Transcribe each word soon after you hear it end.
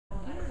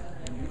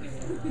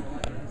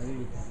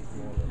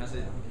How's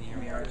it? Can you hear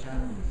me all right, Chad?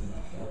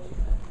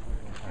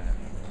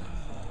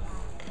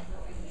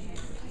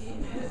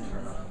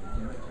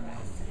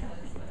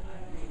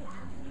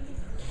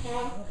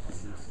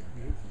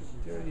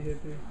 Dirty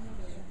hippie.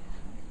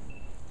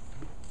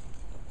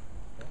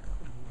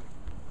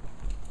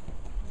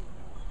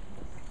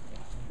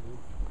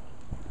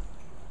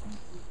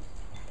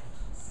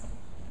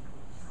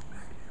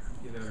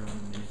 Give everyone a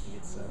minute to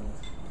get settled.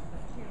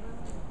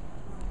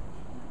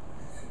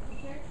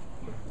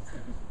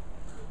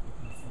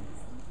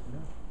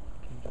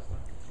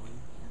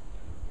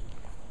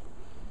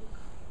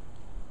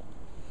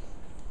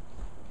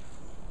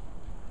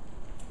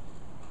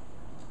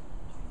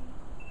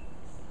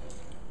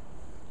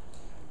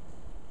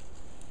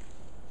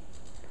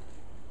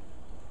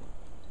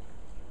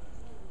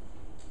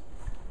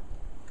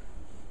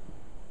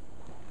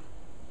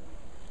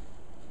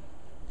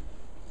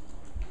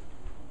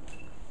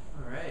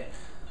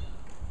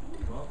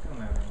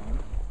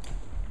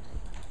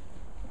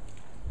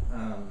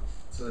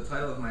 So the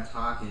title of my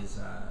talk is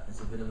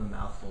a bit of a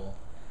mouthful.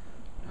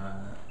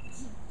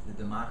 It's The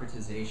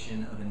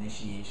Democratization of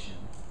Initiation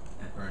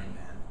at Burning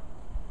Man,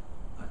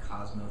 a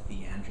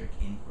Cosmotheandric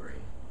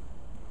Inquiry.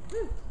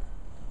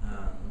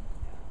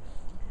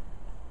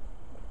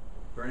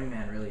 Burning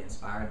Man really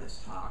inspired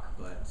this talk,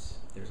 but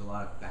there's a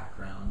lot of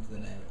background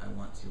that I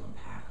want to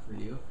unpack for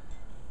you.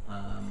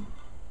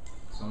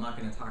 So I'm not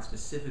going to talk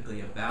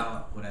specifically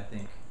about what I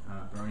think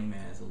Burning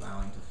Man is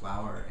allowing to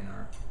flower in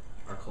our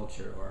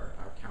culture or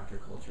our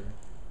counterculture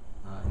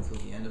until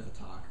the end of the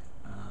talk.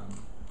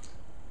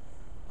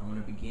 I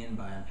want to begin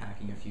by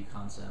unpacking a few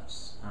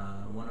concepts,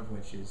 one of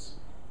which is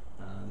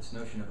this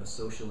notion of a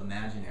social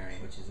imaginary,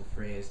 which is a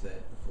phrase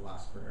that the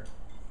philosopher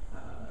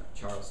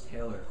Charles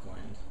Taylor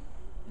coined,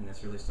 and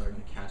that's really starting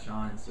to catch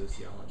on in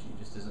sociology,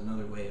 just as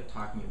another way of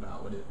talking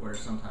about what are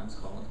sometimes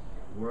called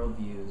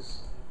worldviews,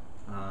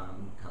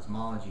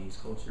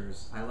 cosmologies,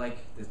 cultures. I like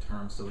the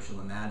term social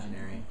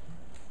imaginary.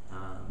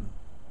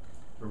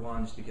 For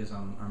one, just because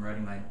I'm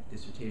writing my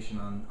dissertation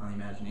on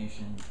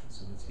imagination,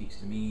 so it speaks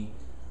to me,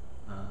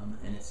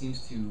 and it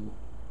seems to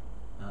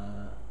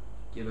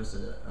give us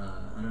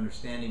an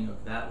understanding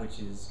of that which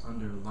is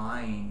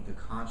underlying the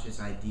conscious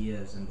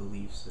ideas and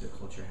beliefs that a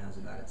culture has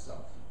about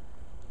itself.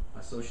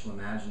 A social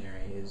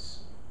imaginary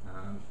is,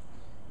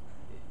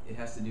 it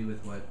has to do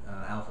with what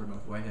Alfred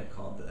North Whitehead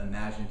called the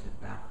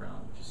imaginative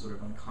background, which is sort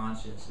of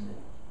unconscious, and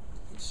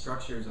it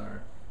structures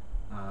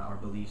our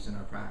beliefs and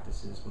our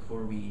practices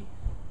before we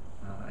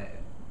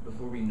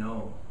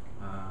know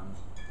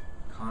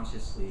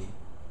consciously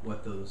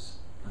what those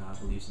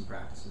beliefs and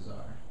practices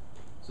are.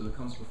 So it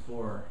comes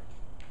before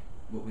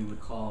what we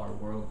would call our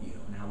worldview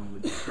and how we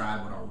would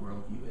describe what our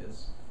worldview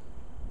is.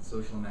 The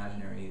social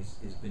imaginary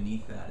is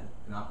beneath that.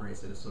 It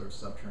operates at a sort of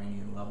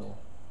subterranean level.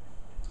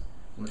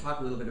 I'm going to talk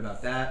a little bit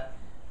about that.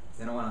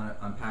 Then I want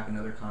to unpack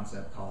another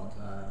concept called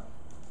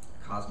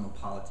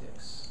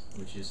cosmopolitics,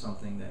 which is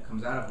something that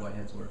comes out of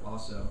Whitehead's work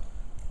also,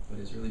 but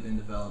has really been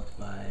developed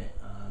by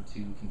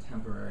two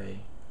contemporary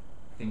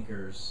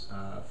thinkers,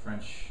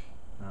 French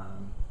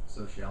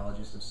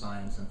sociologist of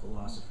science and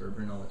philosopher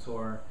Bruno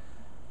Latour,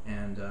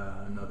 and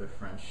another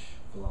French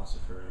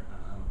philosopher,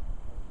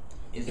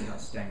 Isabelle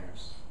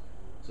Stengers.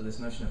 So this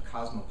notion of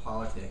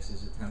cosmopolitics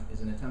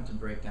is an attempt to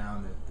break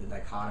down the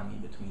dichotomy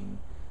between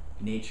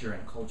nature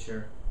and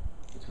culture,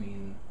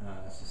 between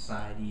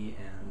society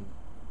and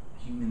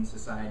human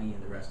society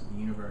and the rest of the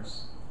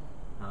universe.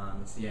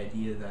 It's the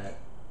idea that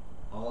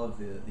all of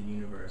the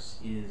universe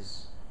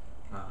is,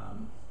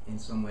 in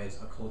some ways,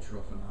 a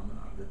cultural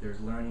phenomenon, that there's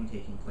learning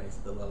taking place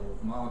at the level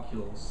of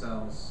molecules,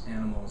 cells,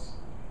 animals,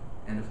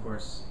 and of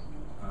course,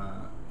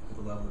 at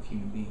the level of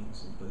human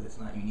beings, but it's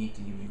not unique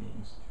to human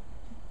beings.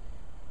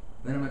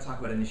 Then I'm going to talk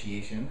about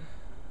initiation,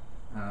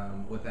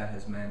 what that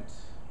has meant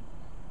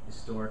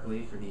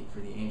historically for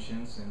the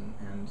ancients,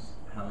 and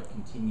how it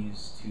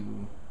continues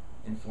to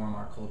inform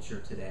our culture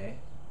today.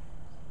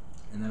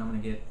 And then I'm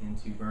going to get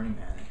into Burning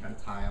Man and try to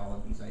tie all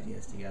of these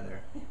ideas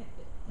together.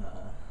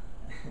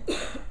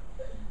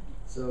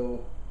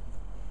 So,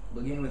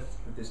 begin with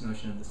this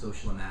notion of the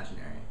social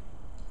imaginary.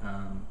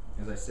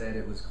 As I said,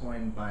 it was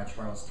coined by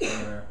Charles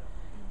Taylor.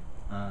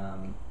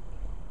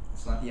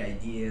 It's not the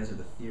ideas or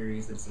the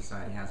theories that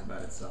society has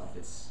about itself.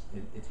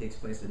 It takes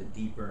place at a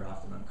deeper,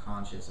 often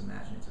unconscious,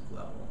 imaginative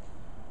level.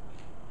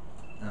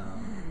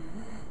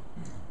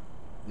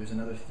 There's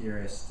another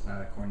theorist,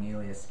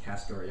 Cornelius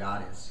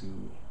Castoriadis,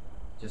 who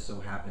just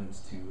so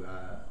happens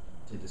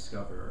to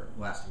discover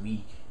last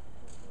week,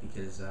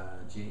 because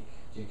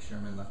Jake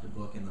Sherman left a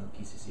book in the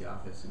PCC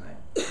office, and I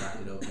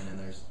cracked it open, and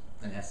there's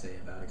an essay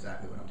about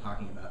exactly what I'm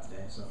talking about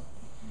today. So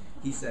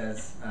he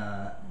says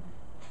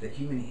that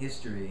human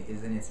history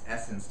is in its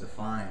essence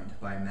defined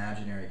by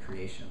imaginary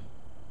creation.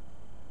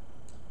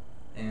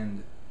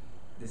 And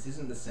this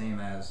isn't the same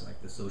as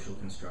like the social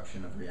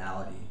construction of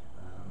reality.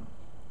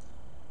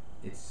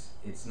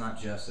 It's not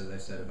just, as I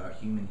said, about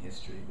human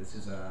history. This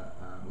is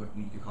what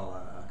we could call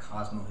a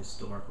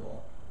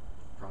cosmohistorical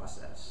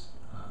process.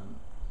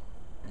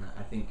 And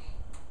I think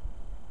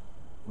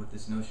what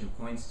this notion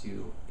points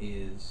to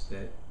is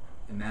that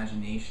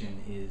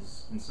imagination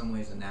is, in some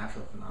ways, a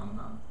natural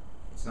phenomenon.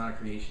 It's not a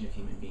creation of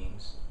human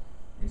beings.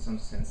 In some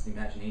sense, the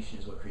imagination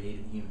is what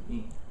created the human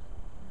being.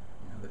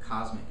 The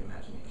cosmic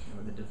imagination,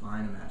 or the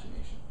divine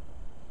imagination.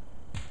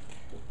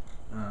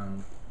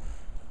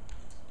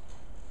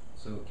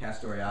 So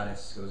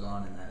Castoriadis goes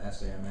on in that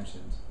essay I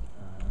mentioned,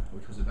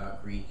 which was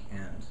about Greek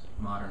and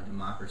modern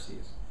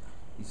democracies.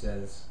 He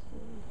says,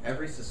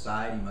 every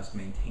society must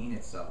maintain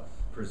itself,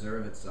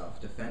 preserve itself,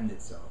 defend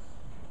itself.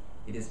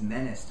 It is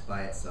menaced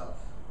by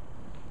itself,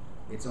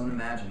 its own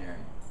imaginary,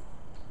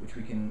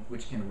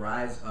 which can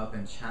rise up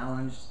and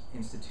challenge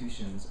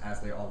institutions as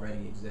they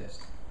already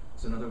exist.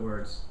 So in other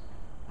words,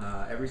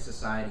 every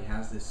society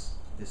has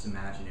this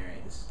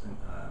imaginary, this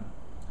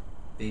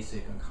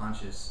basic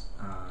unconscious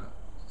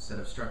set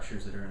of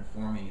structures that are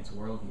informing its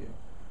worldview.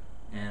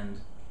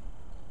 And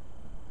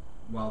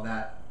while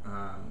that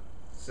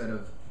set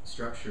of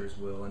structures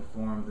will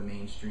inform the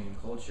mainstream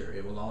culture,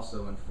 it will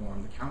also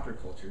inform the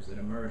countercultures that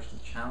emerge to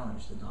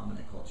challenge the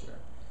dominant culture.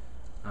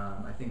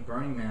 I think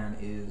Burning Man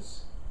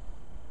is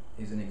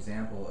an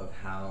example of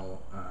how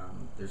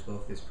there's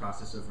both this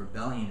process of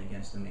rebellion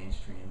against the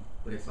mainstream,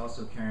 but it's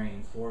also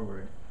carrying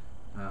forward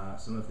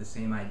some of the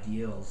same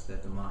ideals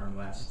that the modern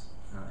West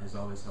has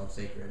always held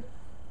sacred.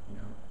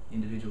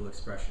 Individual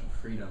expression,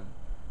 freedom,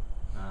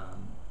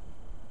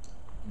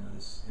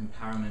 this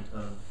empowerment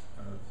of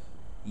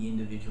the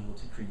individual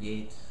to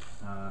create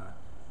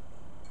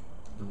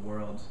the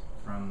world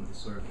from this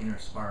sort of inner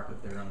spark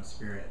of their own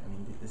spirit. I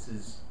mean, this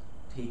is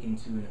taken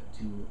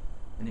to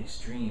an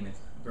extreme.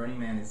 Burning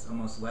Man is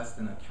almost less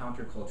than a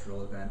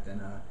countercultural event than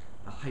a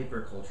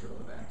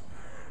hypercultural event.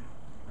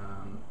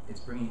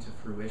 It's bringing to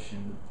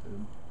fruition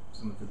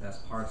some of the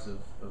best parts of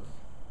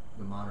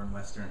the modern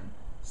Western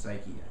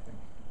psyche, I think.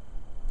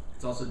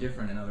 It's also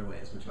different in other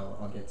ways, which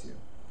I'll get to.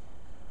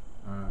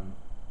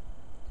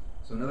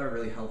 So another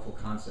really helpful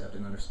concept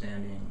in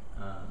understanding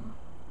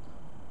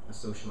a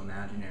social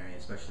imaginary,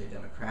 especially a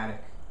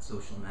democratic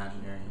social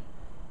imaginary,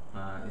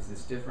 is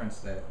this difference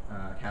that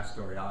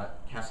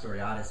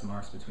Castoriadis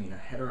marks between a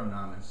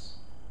heteronomous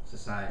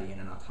society and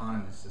an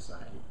autonomous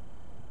society.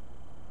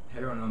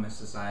 Heteronomous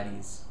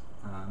societies,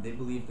 they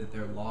believe that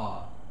their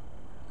law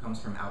comes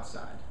from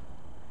outside,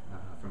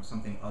 from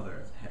something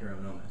other,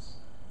 heteronomous.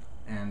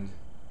 And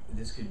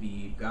this could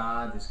be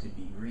God, this could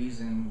be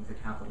reason with a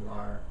capital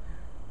R,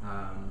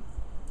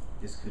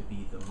 this could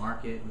be the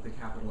market with a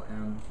capital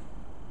M.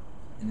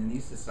 And in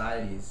these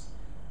societies,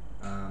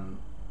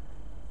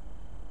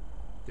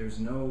 there's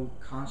no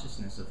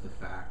consciousness of the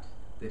fact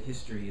that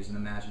history is an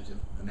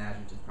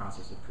imaginative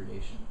process of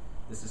creation.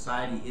 The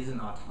society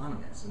isn't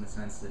autonomous in the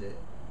sense that it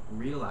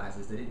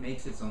realizes that it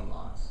makes its own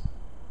laws.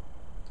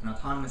 An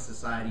autonomous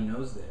society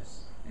knows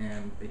this,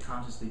 and they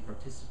consciously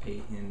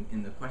participate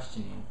in the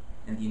questioning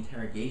and the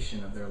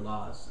interrogation of their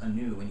laws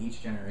anew in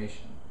each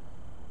generation.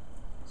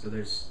 So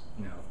there's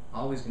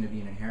always going to be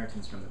an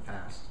inheritance from the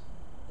past,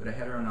 but a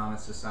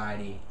heteronomous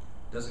society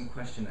doesn't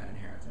question that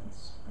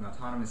inheritance. An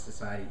autonomous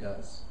society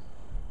does,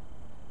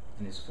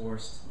 and is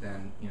forced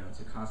then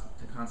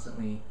to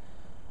constantly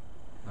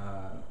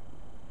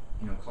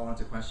call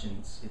into question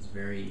its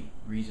very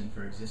reason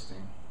for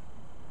existing,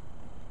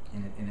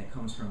 and it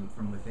comes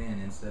from within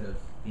instead of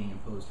being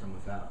imposed from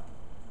without.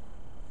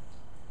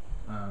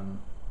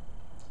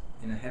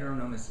 In a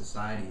heteronomous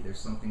society, there's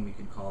something we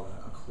could call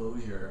a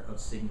closure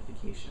of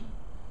signification,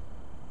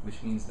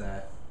 which means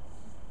that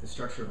the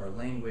structure of our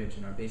language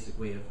and our basic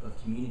way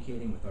of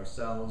communicating with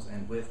ourselves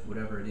and with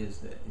whatever it is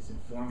that is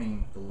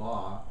informing the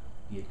law,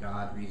 be it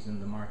God, reason,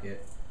 the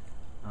market,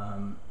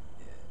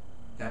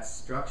 that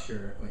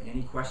structure,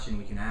 any question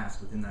we can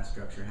ask within that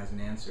structure has an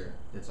answer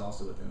that's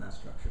also within that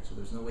structure. So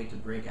there's no way to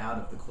break out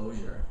of the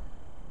closure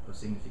of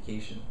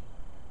signification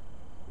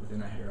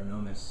within a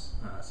heteronomous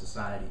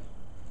society.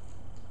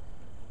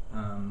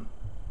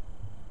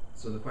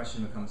 So the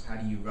question becomes, how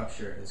do you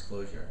rupture this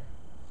closure?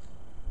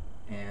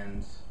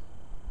 And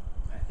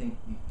I think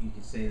you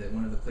could say that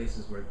one of the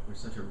places where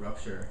such a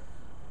rupture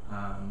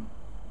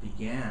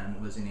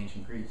began was in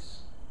ancient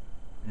Greece,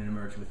 and it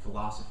emerged with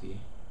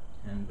philosophy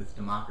and with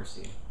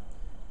democracy.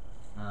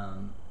 A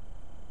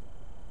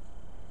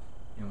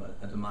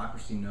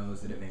democracy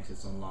knows that it makes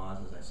its own laws,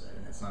 as I said,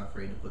 and it's not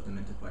afraid to put them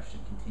into question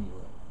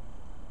continually.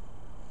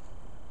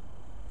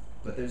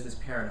 But there's this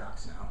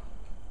paradox now,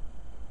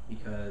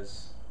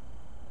 because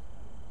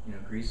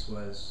Greece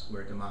was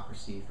where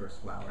democracy first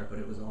flowered, but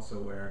it was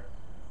also where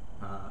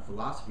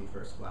philosophy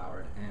first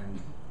flowered,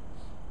 and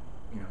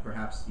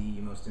perhaps the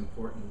most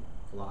important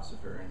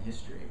philosopher in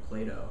history,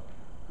 Plato,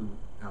 who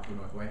Alfred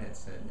North Whitehead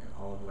said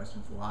all of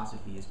Western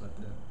philosophy is but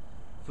the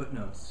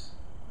footnotes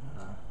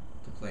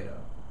to Plato.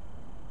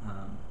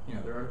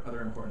 There are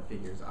other important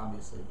figures,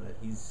 obviously, but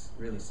he's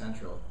really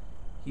central.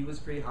 He was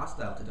pretty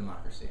hostile to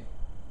democracy,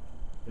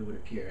 it would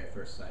appear at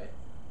first sight.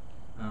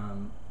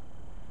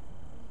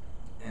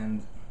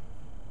 And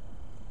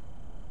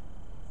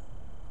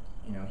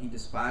he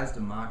despised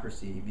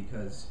democracy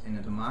because in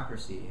a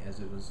democracy, as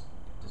it was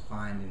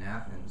defined in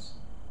Athens,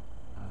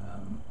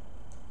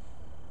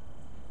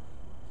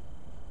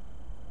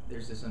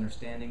 there's this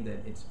understanding that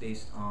it's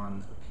based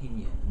on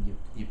opinion. And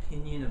the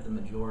opinion of the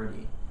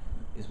majority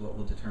is what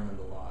will determine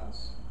the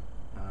laws.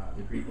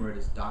 The Greek word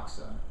is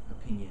doxa,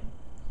 opinion.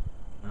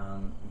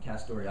 And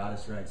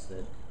Castoriadis writes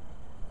that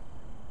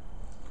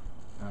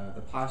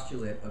the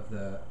postulate of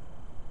the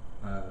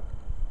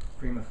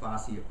prima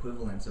facie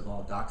equivalence of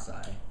all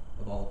doxae,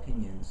 of all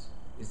opinions,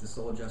 is the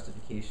sole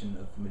justification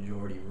of the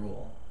majority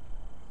rule.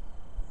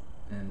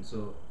 And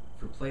so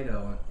for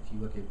Plato, if you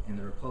look at in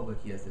the Republic,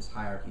 he has this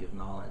hierarchy of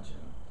knowledge,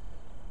 and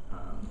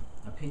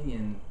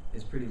opinion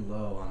is pretty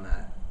low on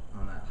that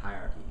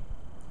hierarchy.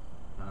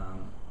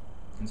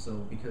 And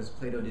so because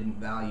Plato didn't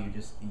value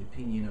just the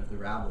opinion of the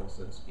rabble,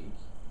 so to speak,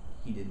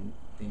 he didn't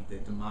think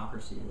that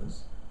democracy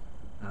was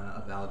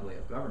a valid way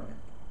of government.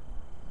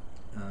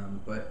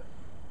 But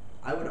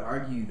I would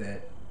argue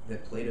that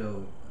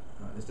Plato,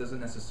 this doesn't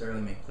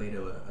necessarily make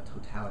Plato a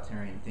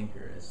totalitarian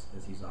thinker, as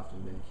he's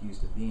often been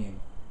accused of being.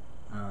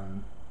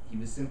 He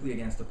was simply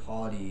against a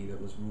polity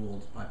that was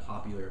ruled by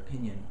popular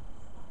opinion,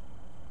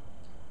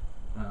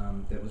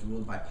 that was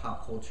ruled by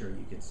pop culture,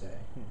 you could say.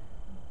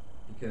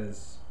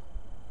 Because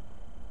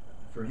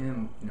for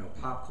him,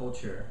 pop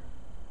culture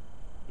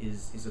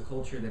is a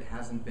culture that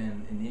hasn't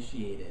been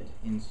initiated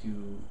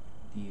into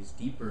these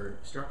deeper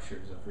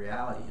structures of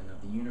reality and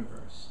of the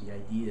universe, the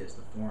ideas,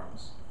 the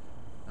forms,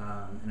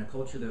 and a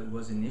culture that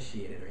was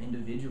initiated, or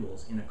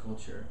individuals in a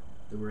culture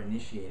that were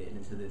initiated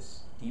into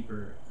this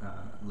deeper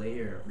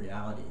layer of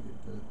reality,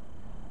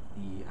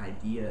 the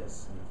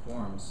ideas and the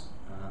forms,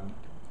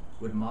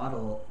 would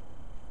model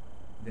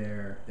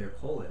their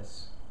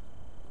polis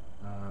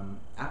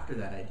after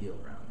that ideal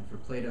realm. And for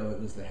Plato, it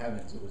was the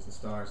heavens, it was the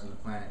stars and the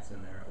planets,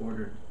 and their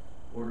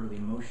orderly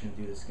motion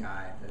through the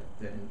sky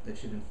that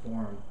should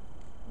inform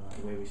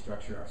the way we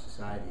structure our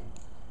society.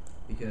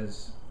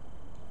 Because,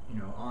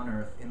 on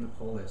Earth, in the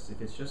polis,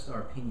 if it's just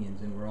our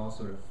opinions and we're all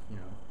sort of,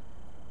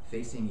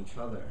 facing each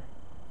other,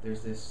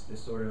 there's this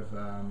sort of,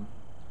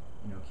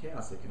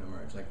 chaos that can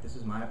emerge. Like, this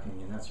is my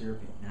opinion, that's your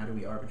opinion. How do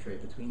we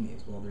arbitrate between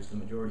these? Well, there's the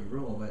majority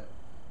rule, but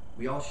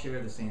we all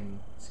share the same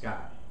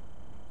sky.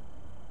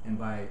 And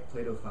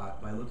Plato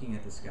thought, by looking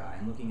at the sky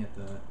and looking at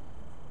the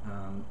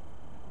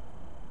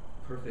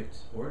perfect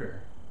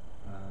order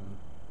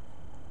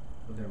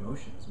of their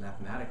motions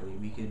mathematically,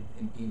 we could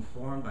be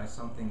informed by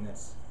something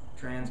that's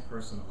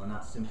transpersonal and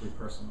not simply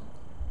personal,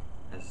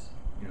 as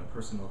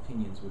personal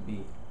opinions would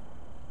be.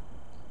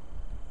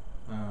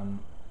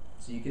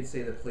 So you could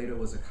say that Plato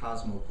was a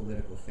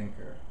cosmopolitical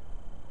thinker,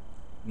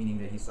 meaning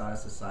that he saw a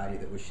society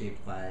that was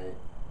shaped by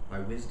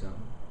wisdom.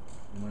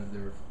 And one of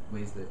the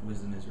ways that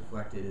wisdom is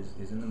reflected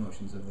is in the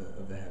motions of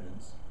the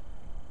heavens.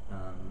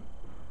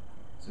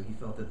 So he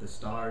felt that the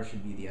stars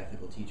should be the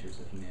ethical teachers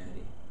of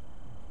humanity,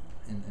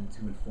 and to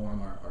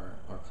inform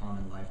our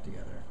common life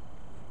together.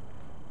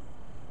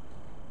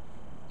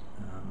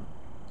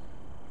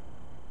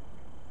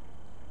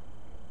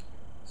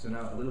 So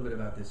now a little bit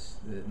about the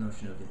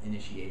notion of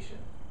initiation.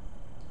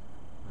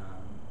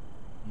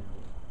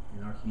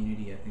 In our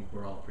community, I think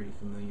we're all pretty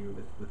familiar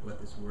with what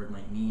this word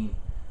might mean.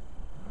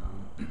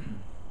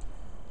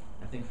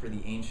 I think for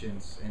the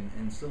ancients,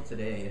 and still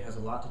today, it has a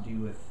lot to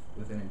do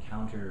with an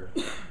encounter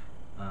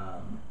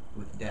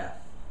with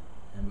death,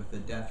 and with the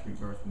death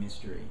rebirth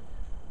mystery,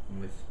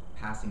 and with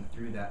passing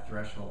through that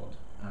threshold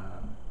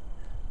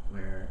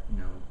where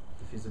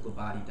the physical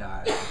body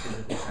dies, the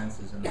physical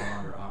senses are no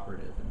longer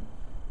operative. And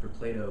for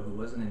Plato, who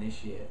was an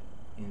initiate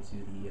into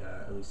the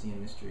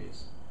Eleusinian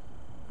mysteries,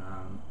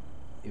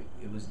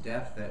 it was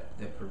death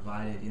that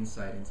provided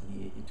insight into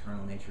the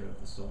eternal nature of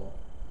the soul.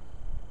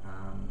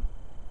 And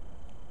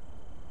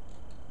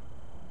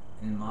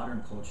in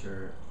modern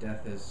culture,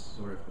 death has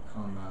sort of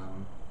become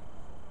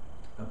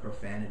a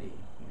profanity.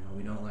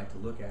 We don't like to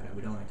look at it.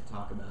 We don't like to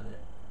talk about it.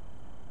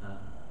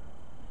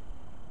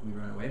 We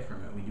run away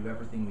from it. We do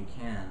everything we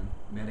can,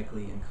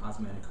 medically and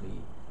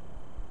cosmetically,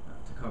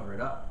 to cover it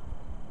up,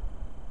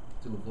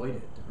 to avoid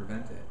it, to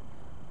prevent it.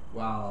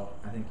 While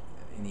I think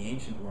in the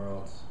ancient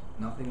world,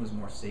 nothing was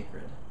more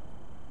sacred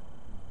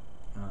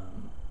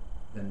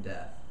than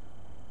death.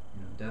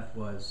 Death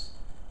was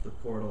the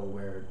portal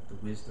where the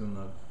wisdom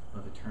of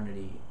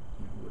eternity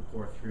would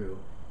pour through,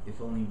 if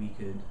only we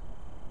could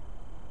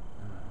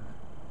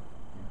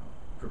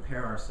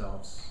prepare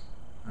ourselves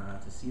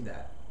to see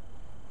that.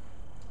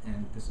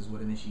 And this is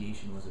what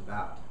initiation was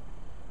about.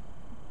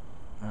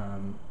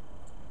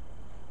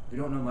 We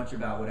don't know much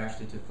about what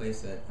actually took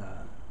place at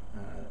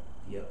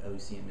the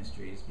Eleusinian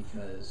mysteries,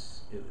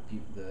 because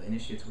the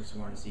initiates were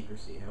sworn to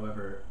secrecy.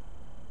 However,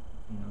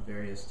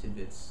 various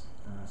tidbits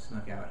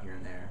snuck out here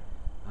and there.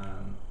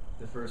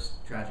 The first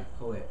tragic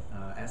poet,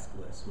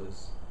 Aeschylus,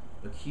 was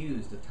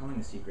accused of telling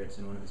the secrets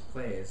in one of his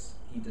plays.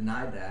 He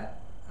denied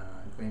that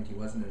and claimed he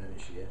wasn't an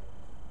initiate,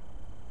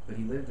 but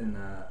he lived in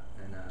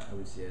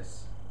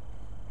Eleusis,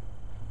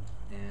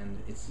 and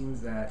it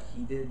seems that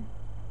he did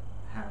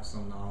have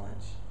some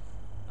knowledge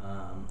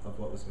of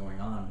what was going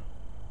on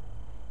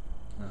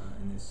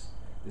in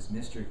this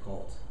mystery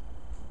cult,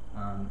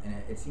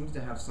 and it seems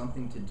to have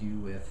something to do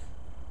with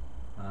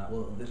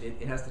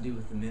it has to do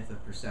with the myth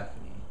of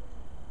Persephone.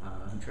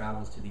 who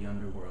travels to the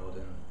underworld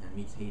and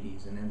meets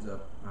Hades and ends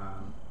up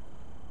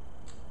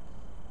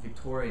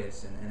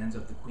victorious and ends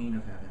up the queen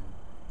of heaven,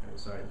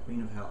 the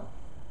queen of hell,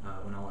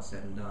 when all is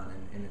said and done.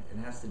 And it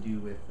has to do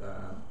with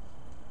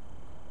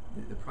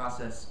the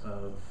process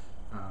of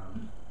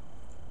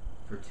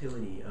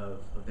fertility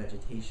of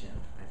vegetation,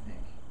 I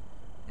think.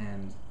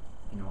 And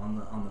on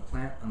the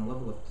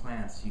level of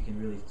plants, you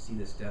can really see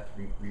this death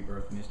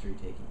rebirth mystery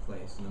taking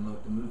place, and the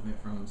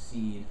movement from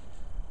seed,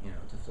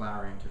 to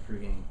flowering, to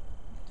fruiting,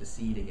 to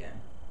seed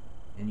again.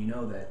 And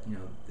that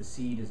the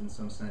seed is in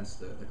some sense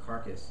the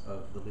carcass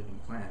of the living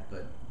plant,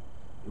 but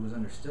it was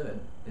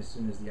understood as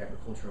soon as the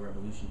agricultural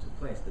revolution took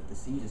place that the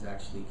seed is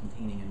actually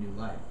containing a new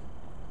life,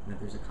 and that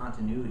there's a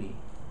continuity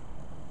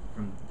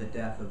from the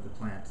death of the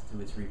plant to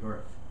its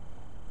rebirth.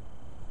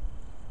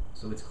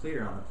 So it's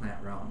clear on the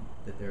plant realm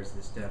that there's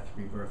this death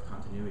rebirth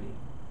continuity.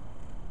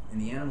 In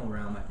the animal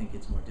realm, I think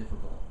it's more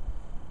difficult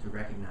to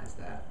recognize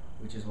that,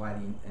 which is why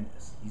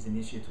these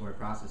initiatory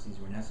processes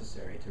were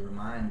necessary to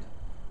remind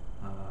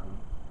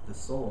the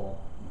soul.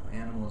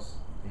 Animals,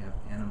 they have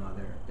anima,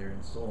 they're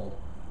ensouled,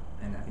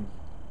 and I think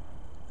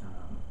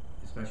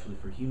especially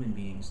for human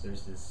beings,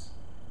 there's this,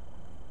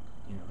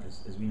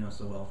 as we know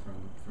so well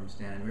from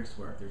Stan and Rick's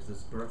work, there's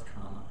this birth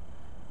trauma,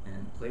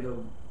 and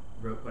Plato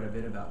wrote quite a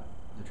bit about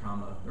the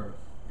trauma of birth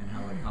and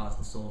how it caused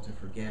the soul to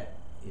forget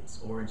its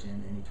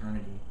origin in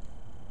eternity.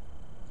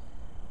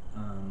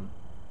 And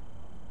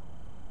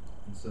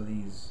so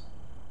these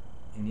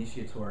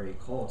initiatory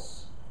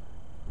cults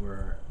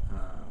were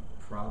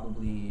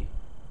probably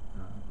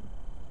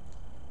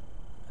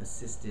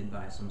assisted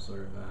by some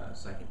sort of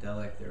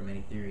psychedelic. There are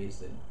many theories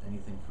that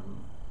anything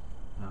from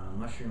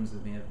mushrooms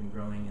that may have been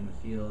growing in the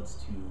fields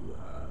to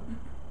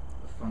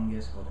a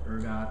fungus called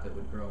ergot that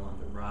would grow on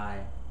the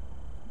rye.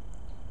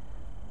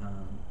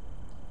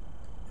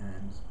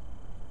 And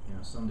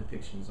some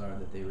depictions are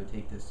that they would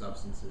take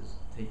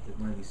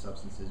one of these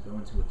substances, go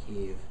into a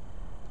cave,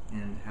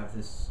 and have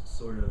this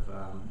sort of,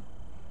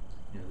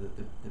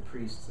 the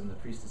priests and the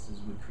priestesses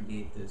would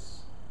create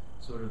this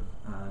sort of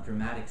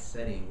dramatic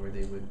setting where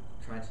they would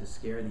try to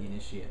scare the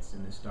initiates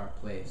in this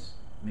dark place,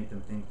 make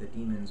them think that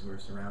demons were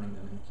surrounding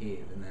them in the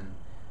cave, and then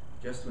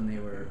just when they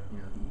were,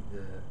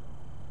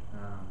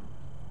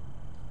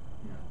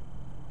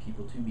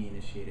 people to be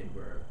initiated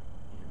were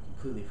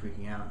completely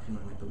freaking out and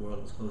feeling like the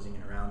world was closing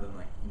in around them,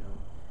 like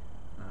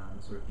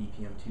sort of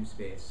BPM2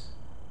 space,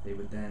 they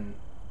would then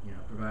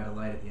provide a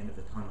light at the end of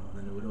the tunnel, and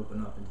then it would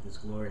open up into this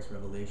glorious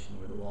revelation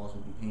where the walls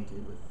would be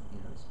painted with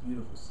these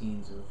beautiful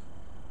scenes of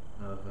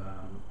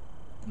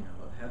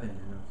heaven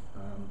and of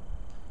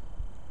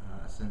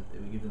it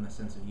would give them a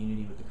sense of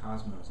unity with the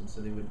cosmos, and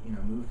so they would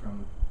move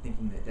from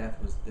thinking that that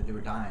they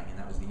were dying and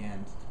that was the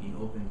end, to being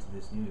open to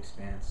this new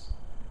expanse,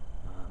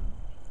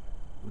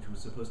 which was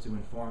supposed to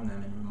inform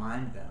them and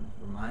remind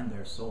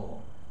their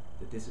soul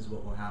that this is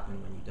what will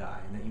happen when you die,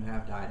 and that you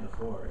have died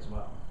before as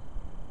well.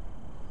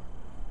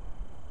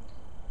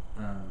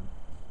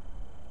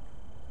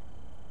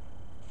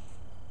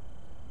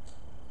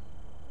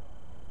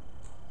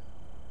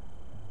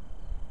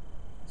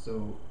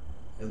 So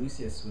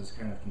Eleusis was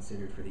kind of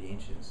considered for the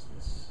ancients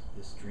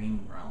this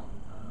dream realm,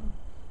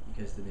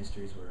 because the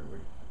mysteries were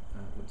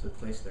what took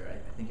place there, I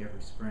think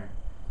every spring.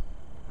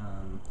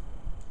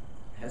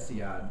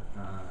 Hesiod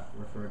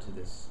referred to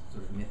this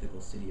sort of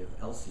mythical city of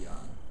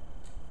Elsion,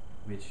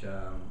 which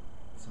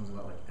sounds a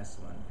lot like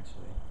Esalen,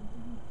 actually.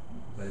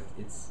 But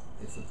it's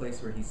the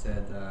place where he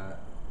said the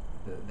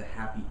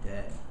happy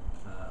dead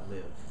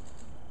live.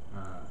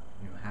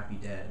 Happy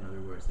dead, in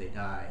other words, they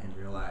die and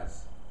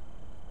realize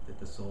that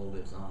the soul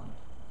lives on.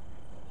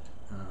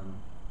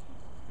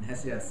 And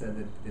Hesiod said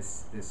that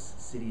this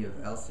city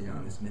of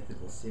Elsion, this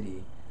mythical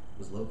city,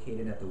 was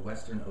located at the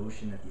western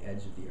ocean at the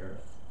edge of the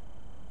earth.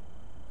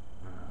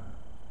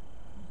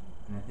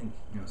 And I think,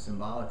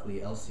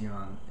 symbolically,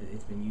 Elsion,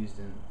 it's been used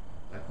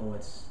by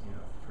poets,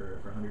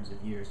 for hundreds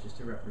of years, just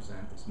to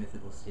represent this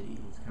mythical city.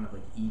 It's kind of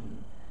like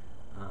Eden.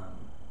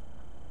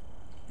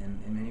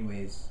 And in many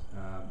ways,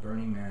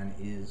 Burning Man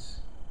is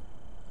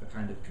a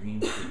kind of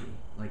dream city,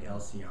 like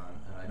Elsion.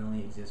 It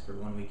only exists for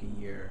 1 week a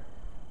year,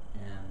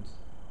 and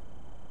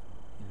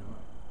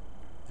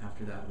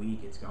after that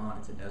week, it's gone.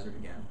 It's a desert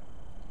again,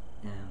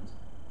 and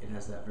it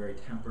has that very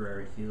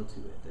temporary feel to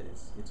it. That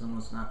it's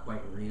almost not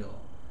quite real.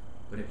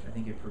 But I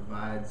think it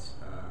provides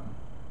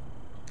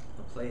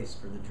a place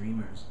for the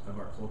dreamers of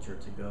our culture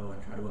to go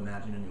and try to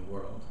imagine a new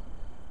world,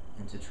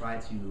 and to try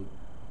to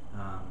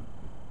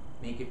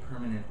make it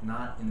permanent,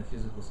 not in the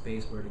physical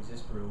space where it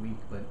exists for a week,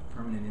 but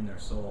permanent in their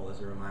soul as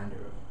a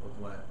reminder of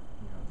what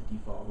the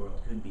default world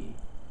could be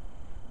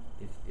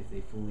if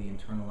they fully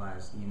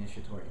internalize the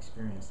initiatory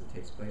experience that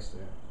takes place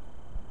there.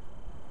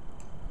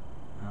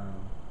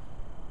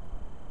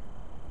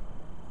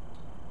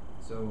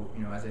 So,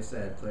 as I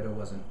said, Plato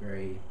wasn't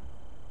very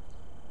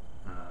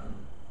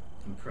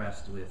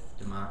impressed with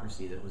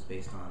democracy that was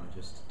based on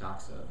just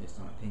doxa, based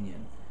on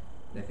opinion.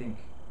 But I think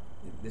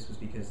this was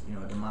because,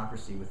 a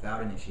democracy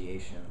without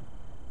initiation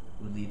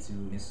would lead to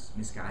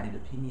misguided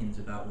opinions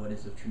about what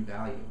is of true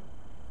value.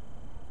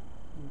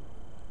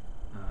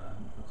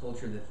 a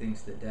culture that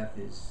thinks that death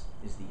is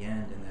the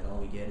end and that all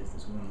we get is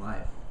this one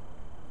life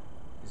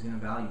is going to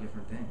value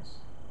different things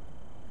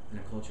than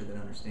a culture that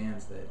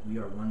understands that we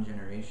are one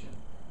generation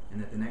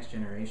and that the next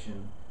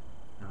generation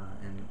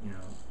and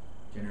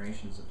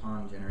generations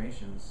upon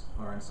generations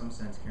are in some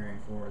sense carrying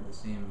forward the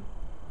same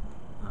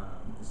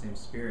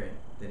spirit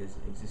that is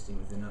existing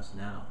within us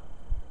now.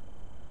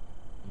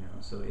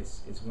 So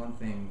it's one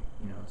thing,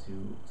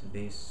 to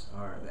base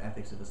the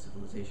ethics of a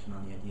civilization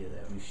on the idea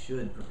that we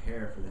should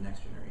prepare for the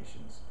next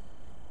generations,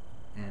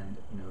 and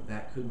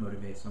that could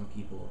motivate some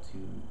people to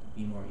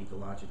be more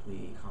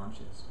ecologically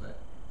conscious. But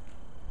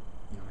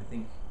I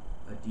think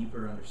a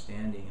deeper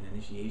understanding and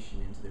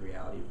initiation into the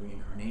reality of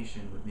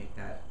reincarnation would make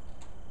that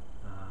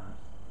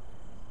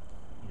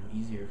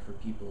easier for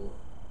people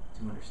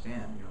to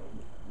understand.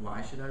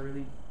 Why should I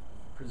really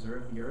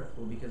preserve the earth?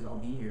 Well, because I'll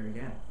be here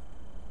again.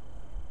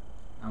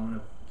 I want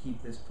to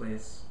keep this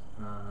place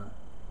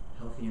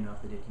healthy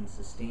enough that it can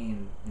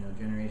sustain,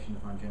 generation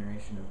upon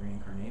generation of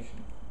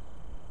reincarnation.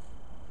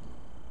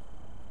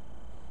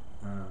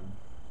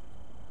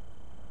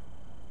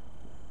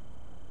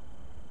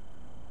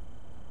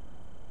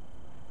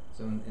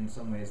 So in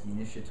some ways, the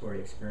initiatory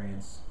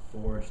experience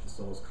forged the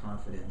soul's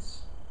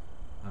confidence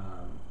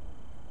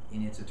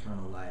in its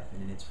eternal life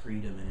and in its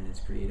freedom and in its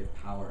creative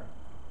power.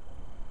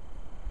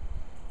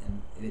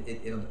 And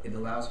it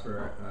allows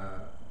for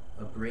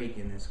a break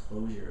in this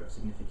closure of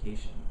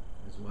signification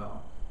as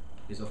well.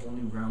 Because a whole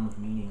new realm of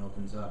meaning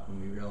opens up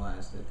when we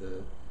realize that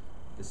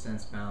the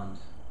sense-bound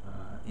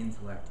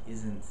intellect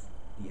isn't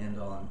the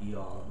end-all and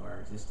be-all of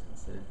our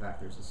existence. That in fact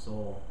there's a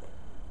soul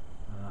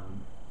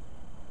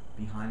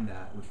behind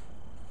that, which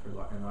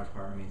in large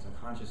part remains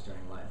unconscious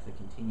during life, that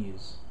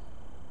continues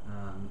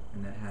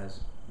and that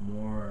has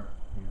more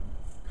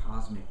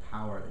cosmic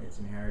power, that it's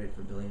inherited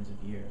for billions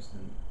of years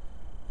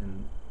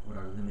than what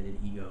our limited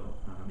ego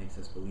makes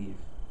us believe.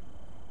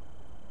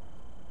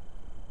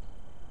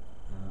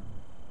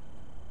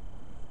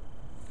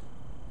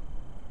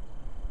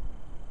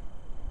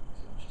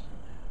 So much time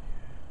I have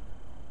here.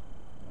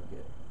 Oh,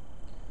 good.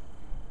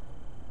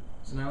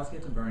 So now let's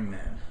get to Burning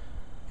Man.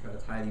 Try to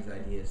tie these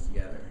ideas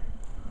together.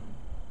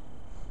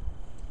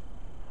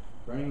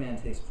 Burning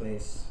Man takes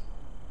place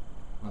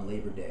on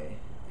Labor Day,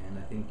 and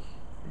I think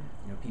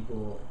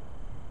people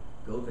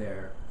go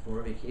there for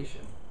a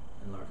vacation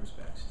in large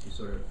respects, to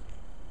sort of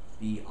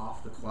be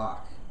off the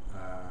clock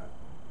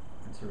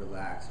and to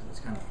relax. And it's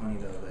kind of funny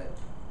though that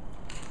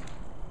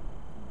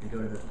they go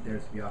there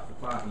to be off the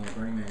clock, and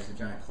Burning Man is a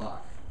giant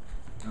clock.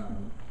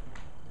 And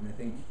I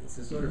think it's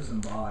a sort of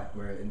symbolic,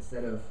 where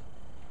instead of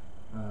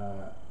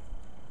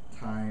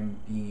time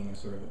being a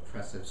sort of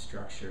oppressive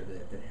structure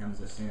that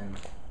hems us in,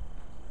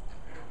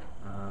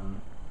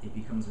 it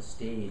becomes a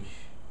stage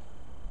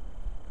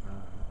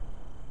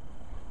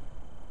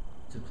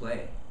to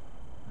play,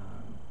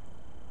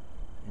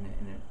 and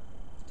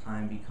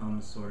time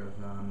becomes sort of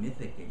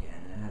mythic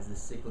again, and it has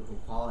this cyclical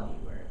quality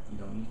where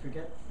you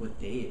forget what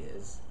day it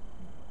is.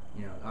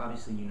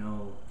 Obviously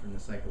from the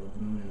cycle of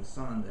the moon and the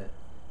sun that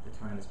the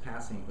time is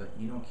passing, but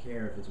you don't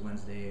care if it's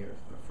Wednesday or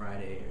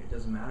Friday, or it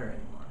doesn't matter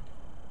anymore.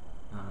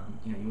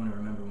 You want to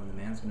remember when the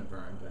man's going to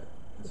burn, but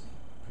it's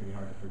pretty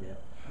hard to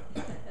forget.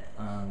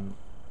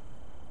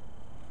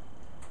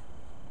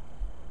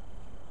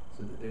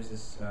 So there's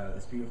this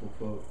beautiful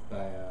quote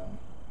by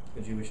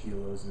a Jewish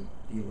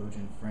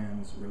theologian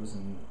Franz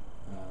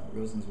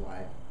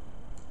Rosenzweig.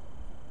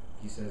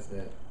 He says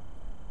that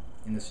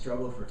in the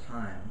struggle for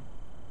time,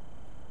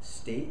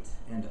 state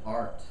and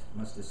art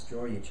must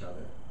destroy each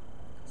other,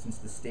 since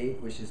the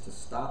state wishes to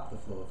stop the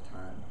flow of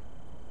time,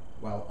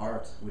 while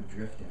art would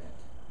drift in it.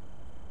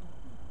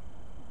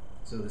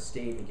 So the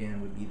state,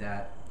 again, would be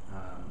that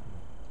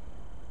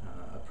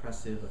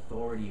oppressive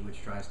authority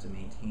which tries to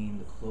maintain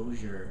the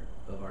closure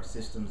of our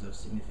systems of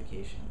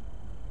signification,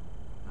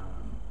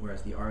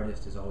 whereas the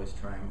artist is always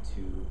trying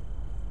to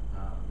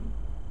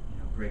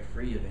break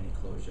free of any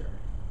closure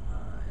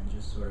and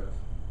just sort of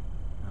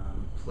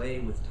play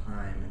with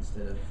time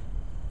instead of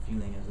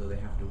feeling as though they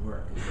have to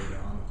work as though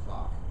they're on the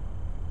clock.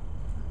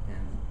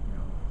 And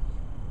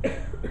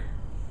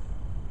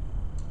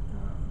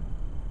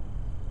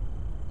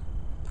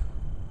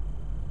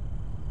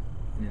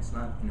and it's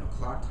not,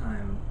 clock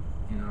time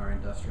in our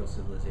industrial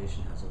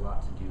civilization has a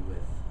lot to do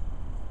with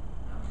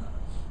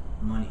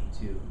money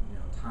too.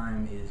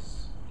 Time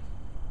is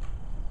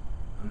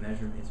a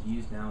measurement. It's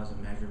used now as a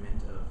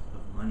measurement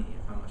of money,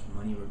 of how much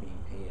money we're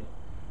being paid.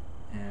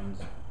 And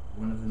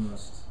one of the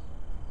most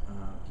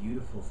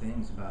beautiful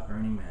things about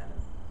Burning Man,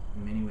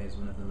 in many ways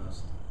one of the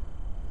most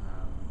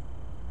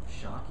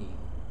shocking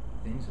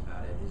things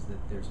about it, is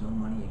that there's no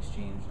money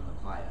exchanged on the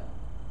playa,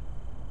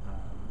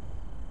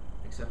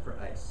 except for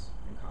ice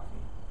and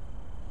coffee.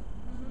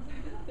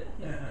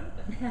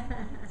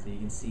 So you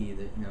can see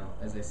that,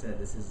 as I said,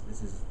 this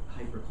is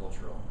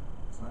hypercultural.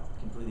 It's not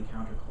completely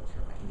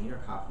countercultural. Like, you need our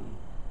coffee,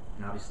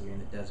 and obviously you're in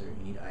the desert,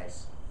 you need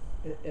ice.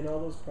 And all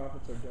those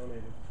profits are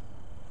donated.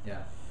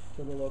 Yeah.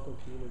 To the local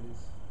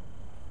communities.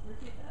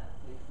 Repeat that,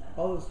 please.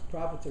 All those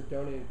profits are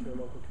donated to the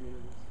local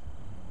communities.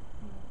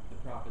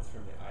 profits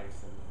from the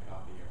ice and the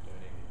coffee are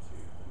donated to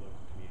the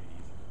local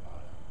communities in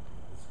Nevada,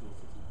 the school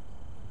systems.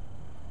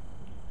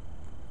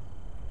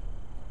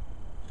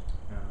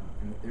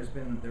 And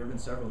there have been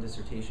several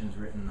dissertations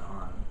written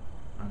on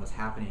what's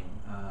happening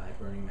at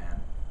Burning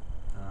Man.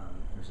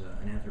 There's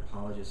an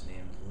anthropologist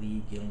named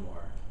Lee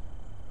Gilmore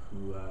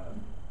who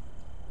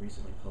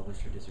recently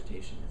published her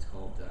dissertation. It's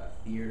called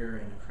Theater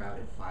in a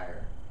Crowded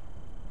Fire,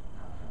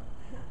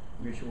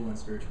 Ritual and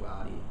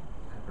Spirituality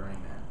at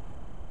Burning Man.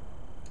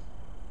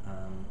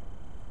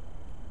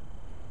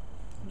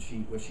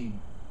 And what she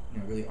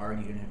really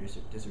argued in her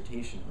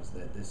dissertation was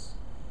that this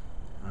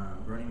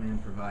Burning Man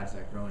provides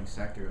that growing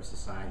sector of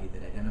society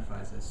that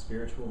identifies as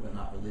spiritual but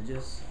not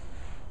religious,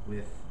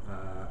 with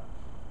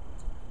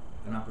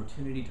an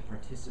opportunity to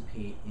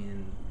participate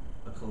in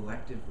a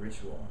collective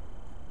ritual,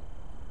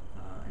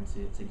 and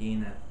to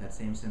gain that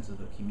same sense of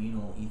a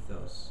communal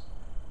ethos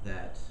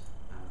that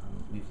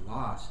we've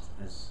lost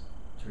as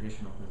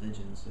traditional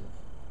religions have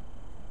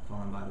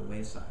fallen by the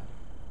wayside.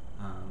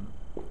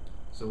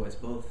 So it's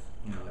both,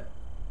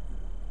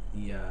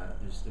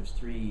 there's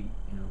three,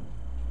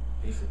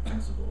 basic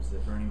principles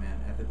that Burning Man,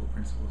 ethical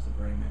principles that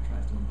Burning Man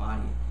tries to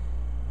embody.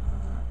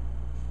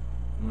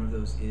 One of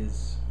those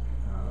is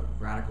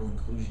radical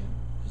inclusion,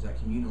 which is that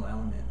communal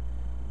element.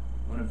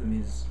 One of them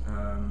is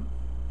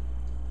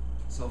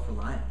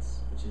self-reliance,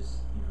 which is,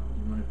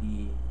 you want to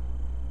be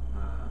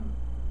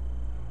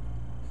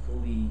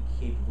fully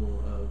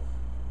capable of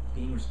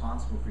being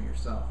responsible for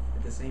yourself,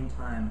 at the same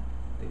time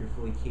that you're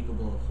fully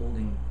capable of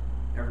holding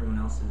everyone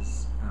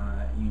else's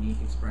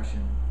unique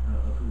expression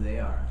of who they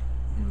are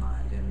in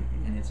mind.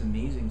 And it's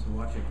amazing to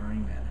watch at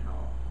Burning Man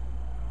how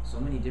so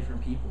many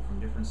different people from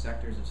different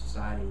sectors of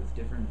society with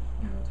different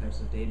types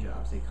of day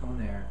jobs, they come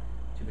there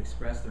to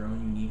express their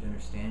own unique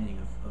understanding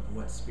of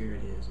what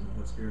spirit is and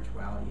what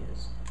spirituality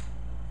is.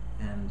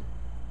 And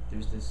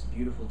there's this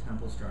beautiful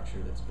temple structure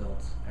that's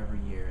built every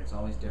year. It's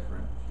always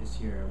different. This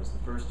year, it was the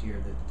first year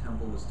that the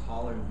temple was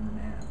taller than the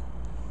man,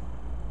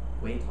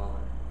 way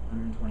taller,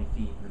 120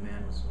 feet, and the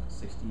man was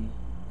 60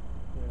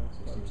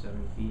 or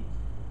 70 feet.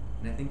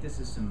 And I think this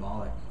is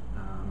symbolic.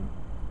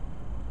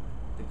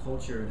 The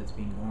culture that's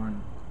being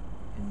born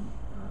in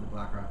the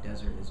Black Rock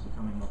Desert is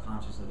becoming more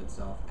conscious of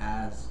itself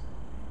as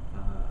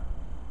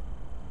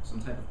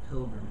some type of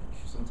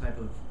pilgrimage, some type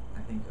of,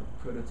 I think, a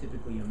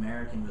prototypically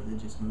American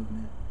religious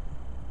movement.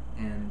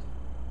 And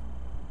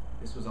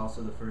this was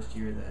also the first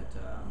year that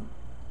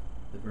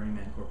the Burning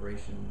Man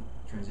Corporation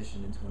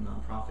transitioned into a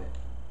nonprofit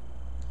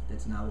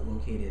that's now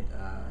located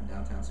in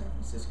downtown San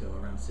Francisco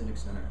around Civic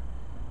Center.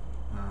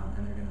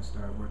 And they're going to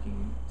start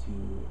working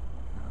to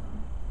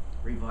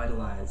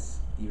revitalize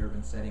the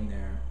urban setting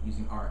there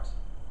using art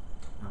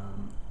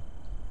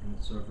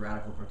and sort of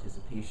radical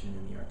participation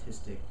in the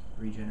artistic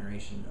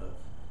regeneration of,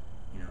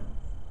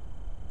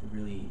 the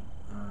really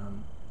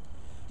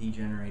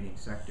degenerating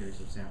sectors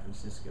of San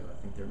Francisco. I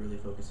think they're really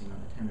focusing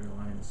on the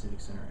Tenderloin and the Civic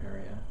Center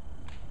area.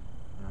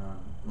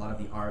 A lot of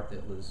the art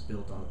that was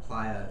built on the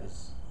playa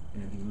is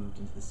going to be moved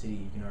into the city.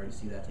 You can already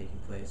see that taking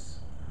place.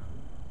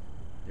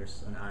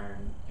 There's an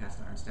cast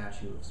iron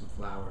statue of some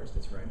flowers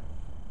that's right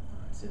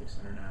at Civic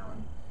Center now,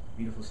 and a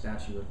beautiful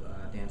statue of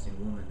a dancing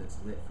woman that's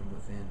lit from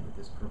within with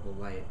this purple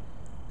light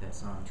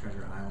that's on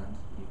Treasure Island.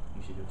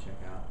 You should go check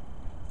out.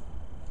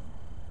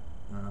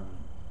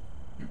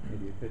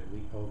 Maybe you could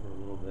leak over a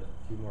little bit,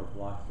 a few more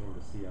blocks over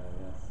to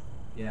CIS.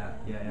 Yeah.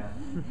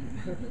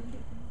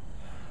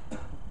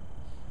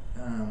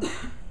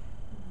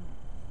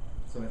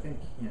 So I think,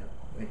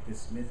 like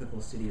this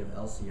mythical city of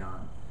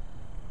Elsion,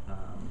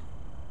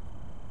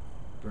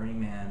 Burning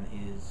Man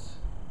is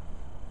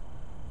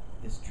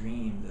this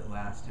dream that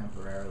lasts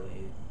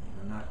temporarily,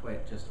 not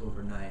quite just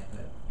overnight,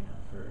 but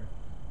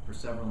for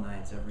several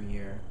nights every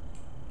year,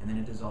 and then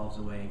it dissolves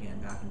away again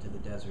back into the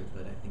desert.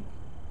 But I think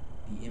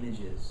the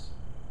images,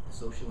 the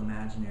social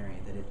imaginary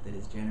that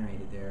is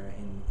generated there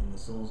in the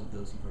souls of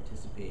those who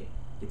participate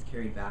gets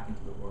carried back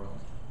into the world,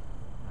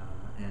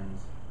 and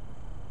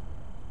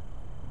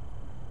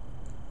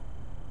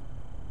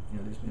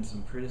there's been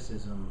some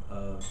criticism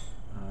of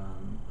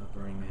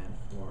Burning Man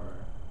for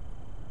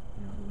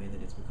the way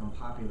that it's become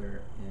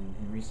popular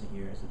in recent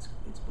years.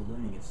 It's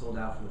ballooning. It's sold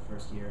out for the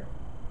first year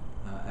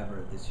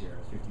ever this year,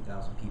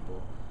 50,000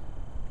 people,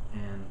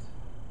 and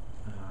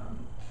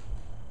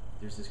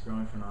there's this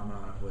growing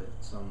phenomenon of what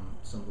some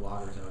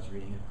bloggers I was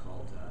reading have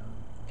called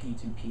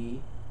P2P,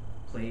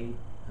 pay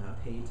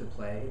to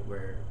play,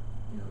 where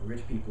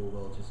rich people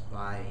will just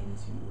buy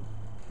into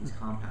these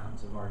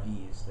compounds of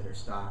RVs that are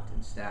stocked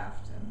and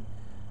staffed, and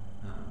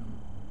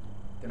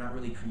they're not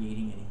really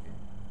creating anything.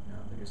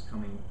 They're just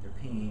coming. They're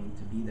paying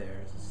to be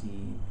there to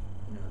see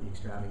the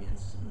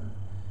extravagance and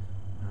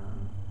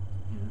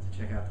to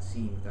check out the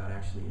scene without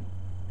actually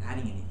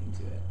adding anything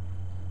to it.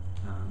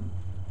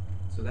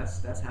 So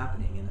that's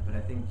happening, but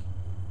I think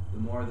the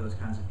more those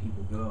kinds of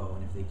people go,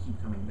 and if they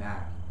keep coming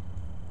back,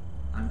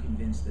 I'm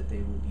convinced that they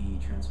will be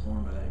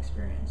transformed by that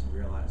experience and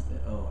realize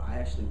that, I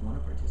actually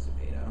want to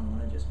participate. I don't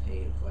want to just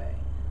pay to play.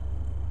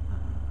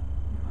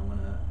 I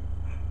want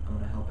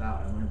to help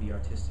out. I want to be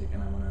artistic,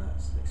 and I want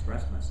to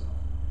express myself.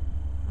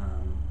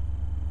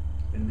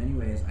 In many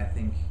ways, I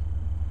think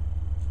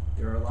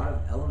there are a lot of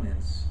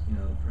elements,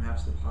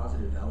 perhaps the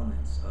positive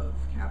elements of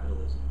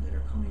capitalism that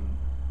are coming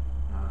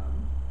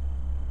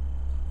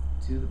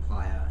to the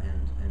playa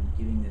and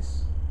giving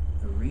this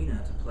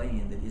arena to play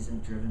in that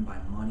isn't driven by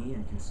money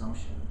and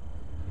consumption.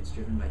 It's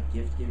driven by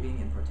gift giving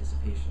and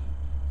participation.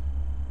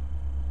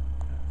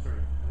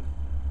 Sorry.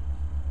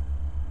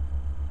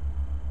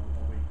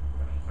 I'll wait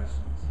for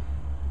questions.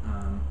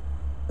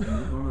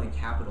 Normally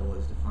capital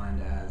is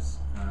defined as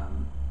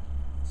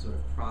sort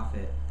of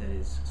profit that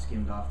is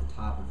skimmed off the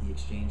top of the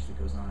exchange that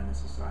goes on in a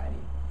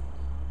society.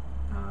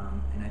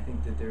 And I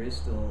think that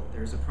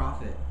there's a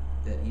profit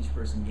that each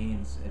person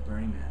gains at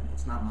Burning Man.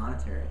 It's not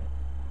monetary.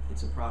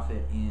 It's a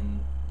profit in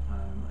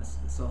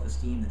a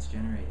self-esteem that's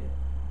generated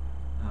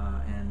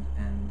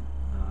and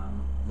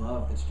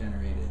love that's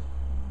generated.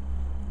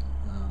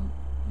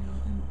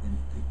 In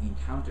the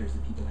encounters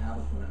that people have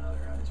with one another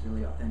at this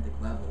really authentic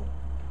level,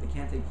 they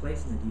can't take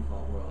place in the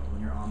default world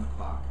when you're on the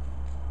clock,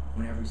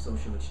 when every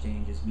social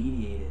exchange is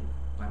mediated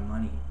by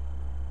money.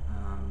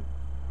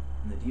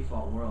 In the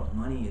default world,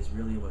 money is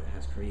really what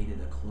has created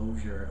a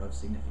closure of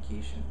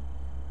signification.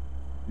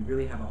 We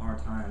really have a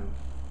hard time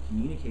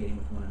communicating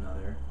with one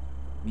another.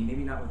 I mean,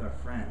 maybe not with our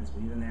friends,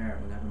 but even there,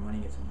 whenever money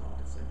gets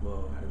involved, it's like,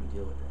 whoa, how do we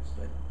deal with this?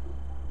 But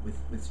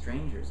with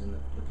strangers in the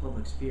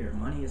public sphere,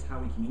 money is how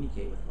we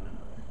communicate with one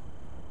another.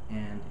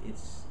 And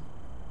it's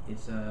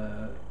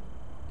a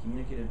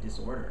communicative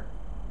disorder,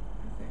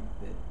 I think,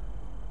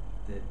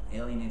 that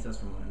alienates us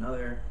from one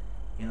another,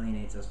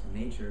 alienates us from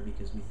nature,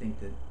 because we think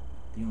that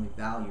the only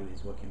value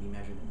is what can be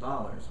measured in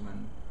dollars,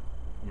 when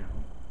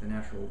the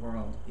natural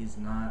world is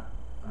not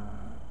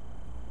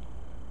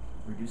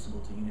reducible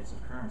to units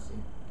of currency.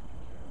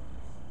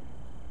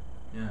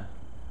 Yeah.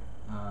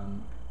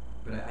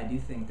 But I do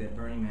think that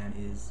Burning Man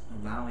is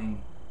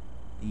allowing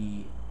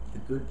the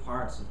good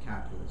parts of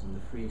capitalism,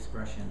 the free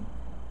expression,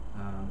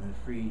 and the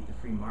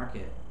free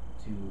market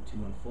to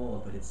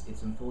unfold, but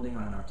it's unfolding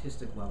on an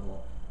artistic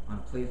level, on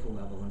a playful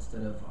level,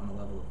 instead of on a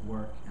level of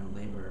work and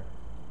labor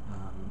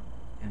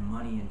and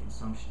money and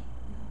consumption.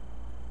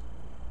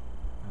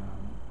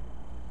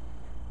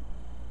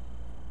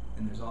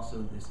 And there's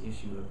also this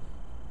issue of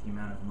the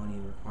amount of money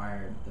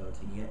required, though,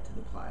 to get to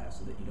the playa,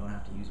 so that you don't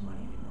have to use money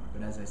anymore.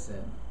 But as I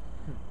said,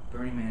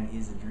 Burning Man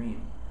is a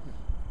dream,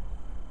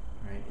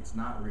 right? It's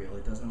not real.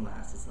 It doesn't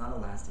last. It's not a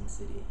lasting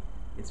city.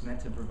 It's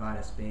meant to provide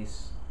a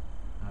space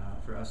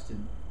for us to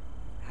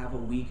have a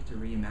week to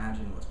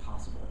reimagine what's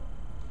possible,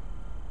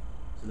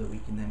 so that we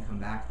can then come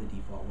back to the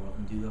default world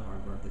and do the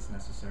hard work that's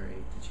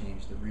necessary to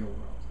change the real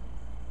world,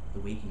 the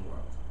waking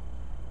world.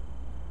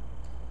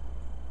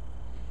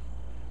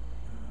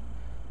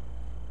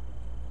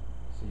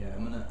 So yeah,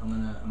 I'm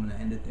gonna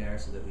end it there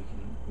so that we can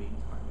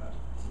talk about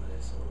some of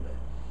this a little bit.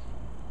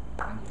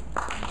 Thank you.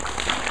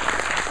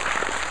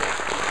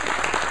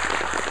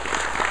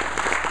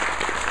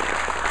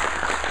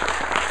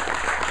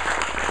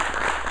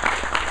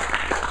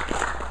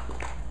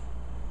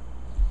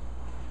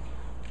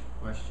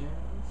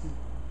 Questions?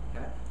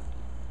 Okay.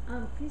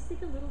 Can you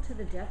speak a little to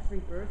the death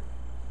rebirth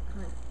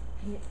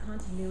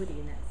continuity,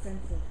 in that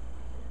sense of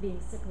being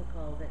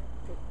cyclical that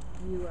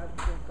you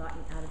have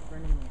gotten out of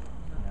Burning Man?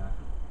 Yeah.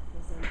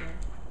 Was there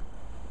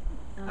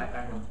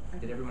again?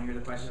 Did everyone hear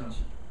the question? No.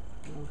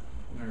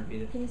 You want to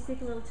repeat it? Can you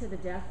speak a little to the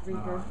death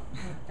rebirth?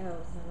 Oh,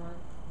 it's not on.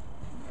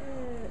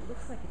 It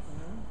looks like it's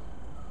on.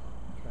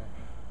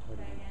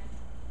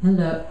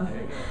 Hello.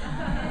 There you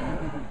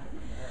go.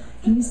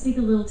 Can you speak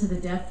a little to the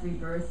death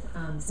rebirth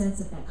sense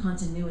of that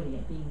continuity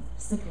of being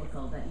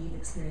cyclical that you've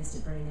experienced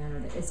at Burning Man, or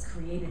that is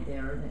created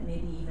there, or that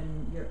maybe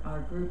even our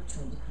group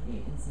tried to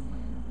create in some way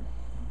or another?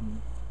 Mm-hmm.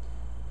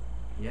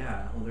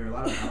 Yeah, well, there are a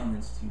lot of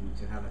elements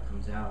to how that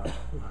comes out.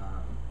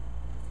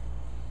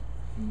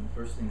 And the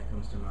first thing that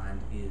comes to mind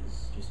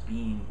is just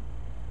being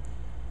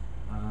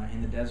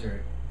in the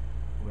desert,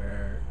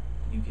 where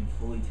you can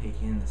fully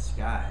take in the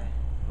sky.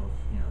 Both,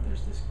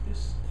 there's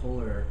this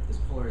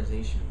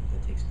polarization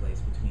that takes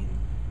place between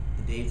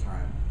the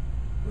daytime,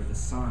 where the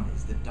sun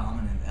is the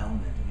dominant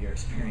element of your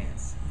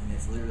experience, and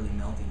it's literally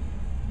melting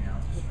you,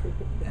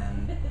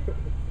 and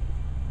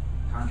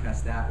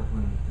contrast that with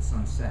when the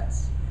sun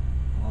sets,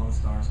 all the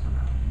stars come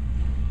out,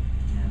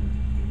 and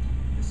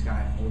the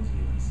sky holds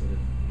you instead of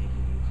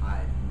making you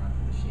hide and run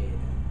for the shade.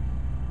 And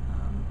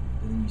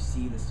but then you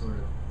see this sort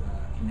of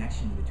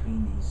connection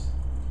between these,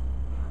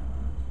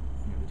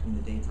 between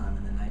the daytime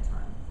and the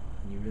nighttime,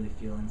 and you really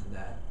feel into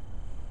that,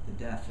 the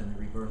death and the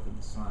rebirth of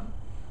the sun,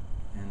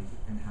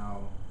 and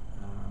how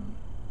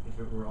if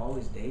it were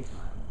always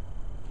daytime,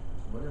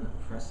 what an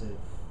oppressive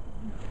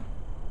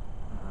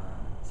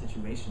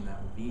situation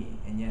that would be,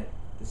 and yet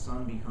the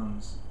sun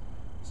becomes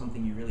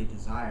something you really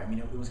desire. I mean,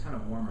 it was kind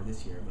of warmer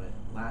this year, but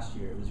last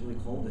year it was really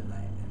cold at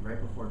night, and right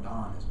before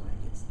dawn is when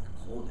it gets the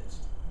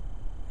coldest,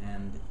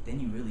 and then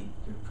you're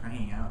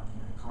praying out,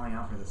 calling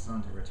out for the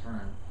sun to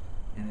return.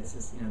 And it's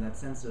just, that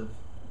sense of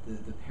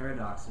the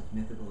paradox of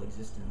mythical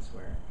existence,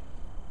 where,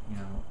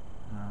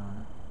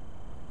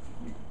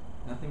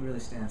 nothing really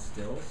stands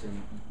still, so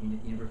you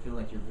never feel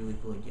like you're really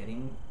fully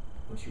getting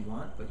what you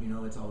want, but you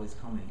know it's always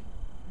coming,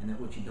 and that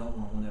what you don't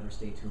want will never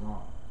stay too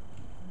long.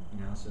 You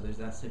know, so there's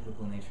that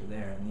cyclical nature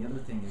there. And the other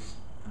thing is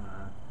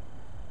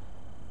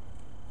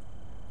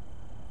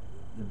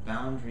the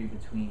boundary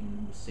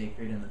between the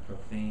sacred and the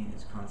profane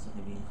is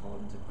constantly being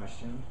called into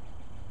question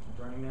at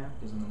Burning Man,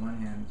 because on the one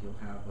hand you'll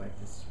have like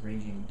this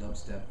raging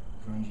dubstep,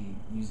 grungy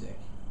music,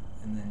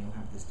 and then you'll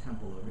have this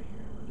temple over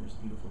here where there's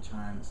beautiful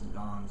chimes and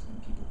gongs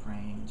and people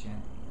praying and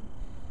chanting, and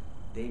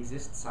they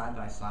exist side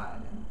by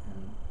side, and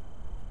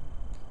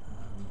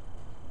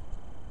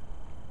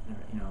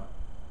you know,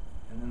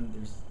 and then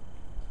there's,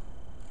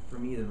 for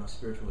me, the most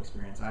spiritual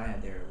experience I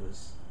had there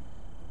was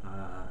the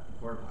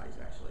porta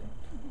potties, actually.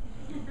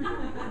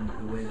 And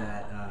the way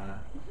that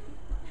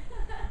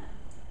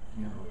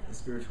you know, the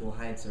spiritual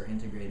heights are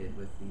integrated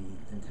with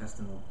the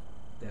intestinal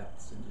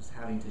depths, and just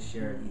having to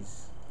share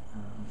these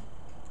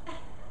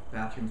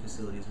bathroom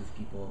facilities with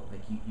people,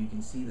 like you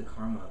can see the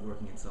karma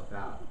working itself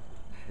out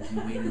as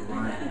you wait in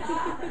line.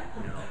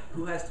 You know,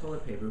 who has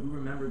toilet paper? Who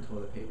remembered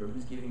toilet paper?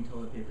 Who's giving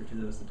toilet paper to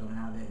those that don't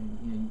have it? And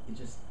you know,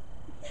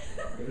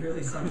 it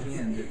really sunk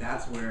in that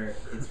that's where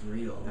it's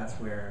real. That's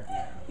where,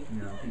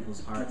 you know,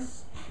 people's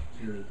hearts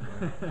really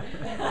go.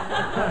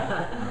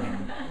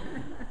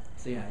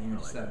 So yeah, you know,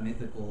 just that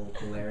mythical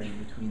polarity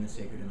between the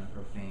sacred and the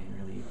profane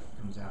really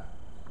comes out.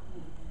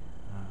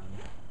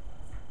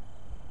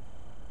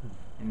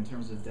 And in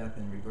terms of death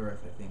and rebirth,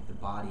 I think the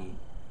body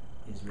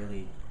is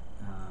really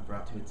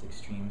brought to its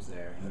extremes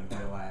there, and you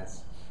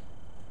realize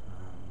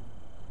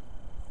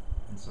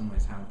in some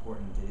ways how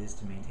important it is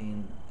to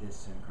maintain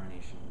this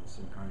incarnation, this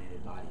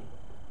incarnated body.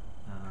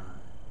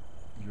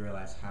 You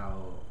realize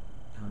how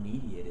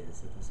needy it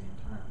is at the same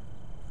time,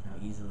 how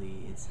easily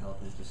its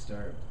health is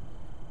disturbed.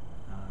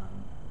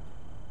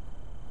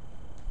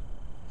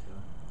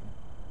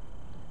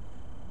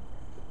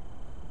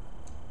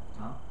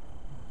 Tom?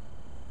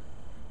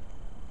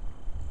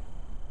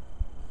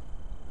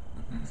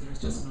 So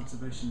it's just an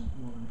observation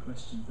more than a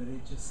question, but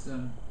it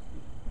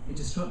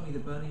just struck me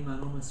that Burning Man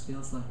almost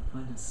feels like a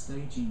kind of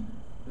staging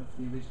of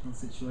the original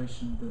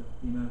situation that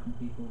the American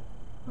people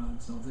found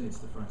themselves in. It's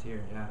the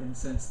frontier, yeah. In the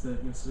sense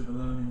that you're sort of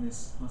alone in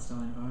this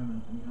hostile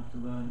environment, and you have to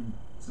learn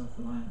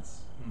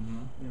self-reliance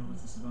in order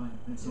to survive.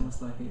 And it's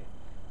almost like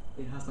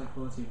it has that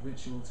quality of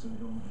ritual to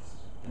it almost.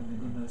 And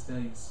in those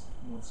days,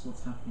 what's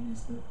happening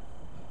is that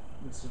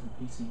we're sort of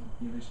repeating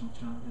the original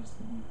challenges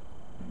that you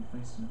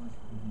faced in life.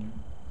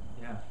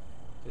 Yeah.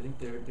 I think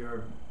there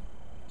are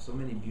so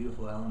many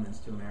beautiful elements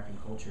to American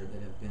culture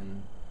that have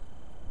been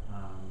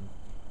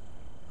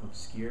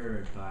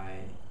obscured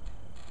by,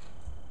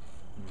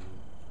 you know,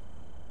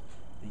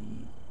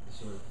 the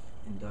sort of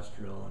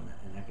industrial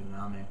and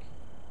economic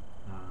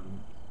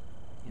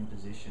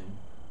imposition.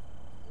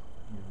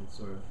 You know, it's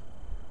sort of,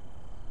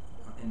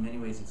 in many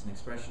ways it's an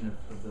expression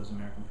of those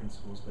American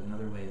principles, but in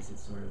other ways it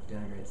sort of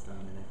denigrates them,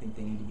 and I think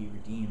they need to be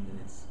redeemed, and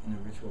it's in a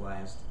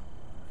ritualized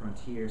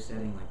frontier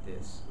setting like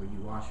this, where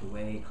you wash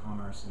away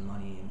commerce and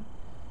money, and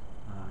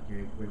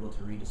you're able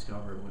to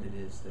rediscover what it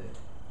is that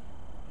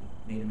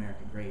made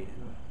America great.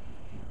 And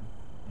you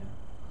know,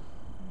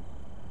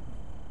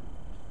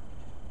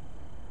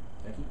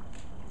 yeah. Becky?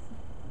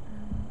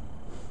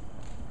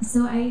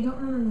 So I don't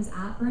remember if it was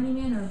at Burning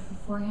Man or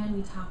beforehand.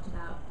 We talked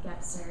about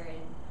Gebser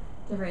and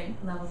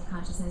different levels of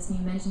consciousness, and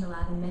you mentioned a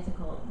lot of the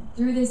mythical.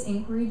 Through this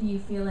inquiry, do you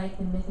feel like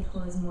the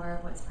mythical is more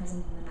of what's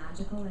present in the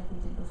magical, like we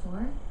did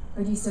before?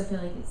 Or do you still feel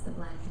like it's the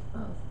blend of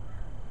both?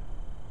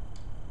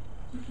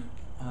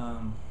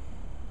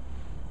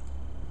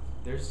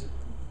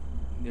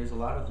 There's a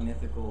lot of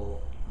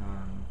mythical,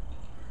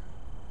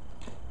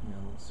 you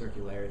know,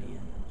 circularity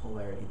and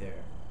polarity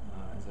there,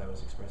 as I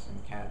was expressing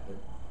the cat, but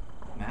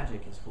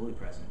magic is fully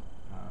present.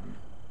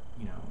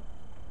 You know,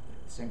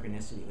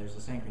 synchronicity, there's a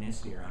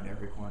synchronicity around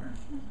every corner.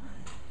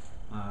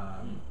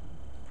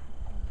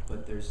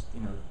 But there's,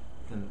 you know,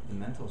 the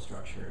mental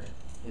structure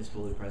is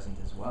fully present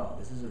as well.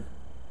 This is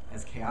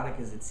as chaotic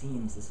as it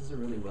seems, this is a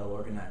really well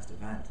organized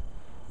event.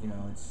 You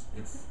know,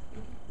 this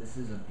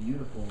is a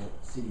beautiful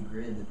city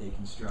grid that they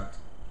construct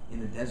in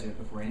the desert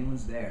before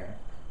anyone's there.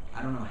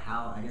 I don't know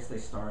how, I guess they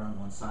start on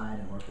one side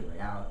and work their way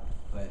out,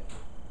 but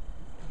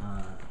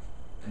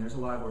and there's a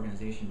lot of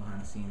organization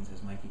behind the scenes,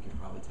 as Mikey could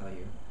probably tell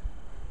you.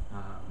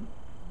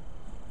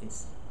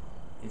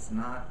 It's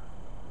not,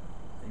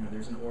 you know,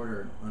 there's an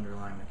order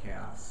underlying the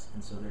chaos,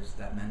 and so there's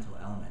that mental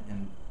element,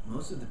 and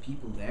most of the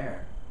people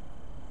there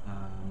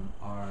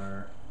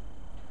are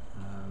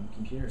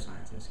computer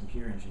scientists,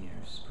 computer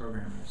engineers,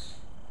 programmers,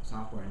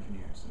 software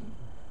engineers, and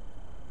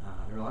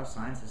there are a lot of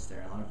scientists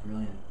there, a lot of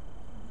brilliant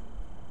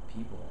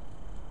people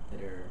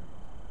that are,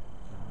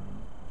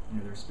 you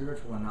know, they're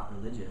spiritual and not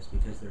religious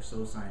because they're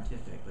so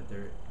scientific, but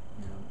they're,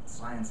 you know,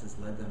 science has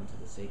led them to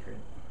the sacred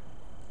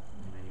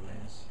in many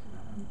ways.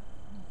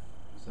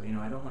 So, you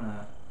know, I don't want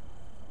to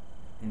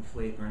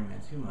inflate Burning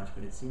Man too much,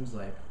 but it seems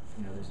like,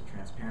 you know, there's a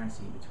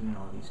transparency between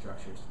all of these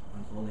structures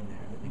unfolding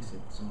there that makes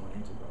it somewhat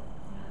integral.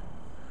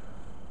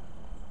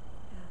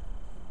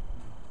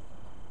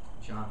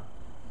 John?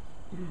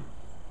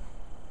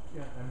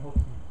 Yeah, I'm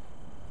hoping.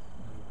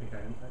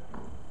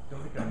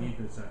 Don't think I need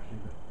this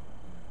actually, but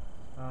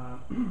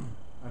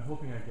I'm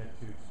hoping I get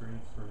to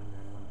experience Burning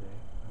Man one day.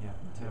 Yeah,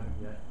 me I too. haven't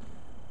yet.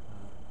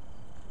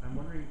 I'm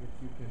wondering if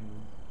you can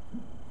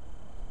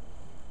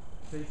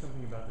say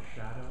something about the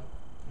shadow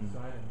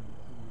side, and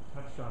you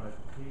touched on it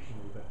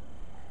occasionally, but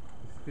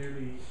it's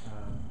clearly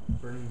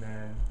Burning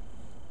Man.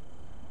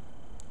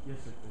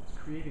 Yes, it's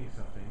creating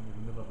something in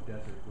the middle of a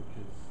desert, which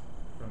is,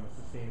 from a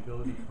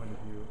sustainability point of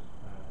view,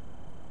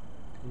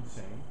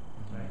 insane,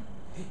 right?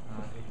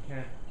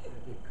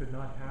 It could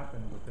not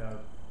happen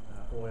without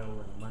oil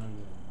and money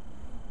and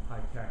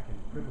high tech and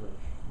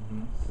privilege.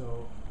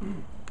 So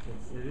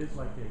it is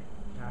like a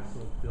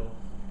castle built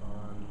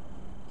on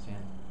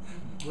Sand.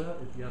 Well,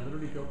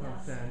 literally built on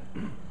sand,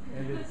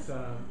 and it's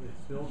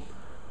built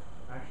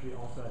actually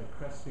also at a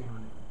cresting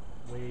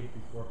wave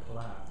before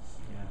collapse.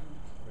 Yeah.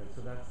 Right.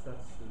 So there's a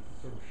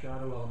sort of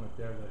shadow element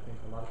there that I think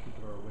a lot of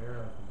people are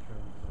aware of in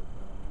terms of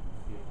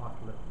the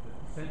apocalypse, the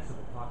sense of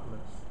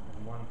apocalypse,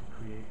 and wanting to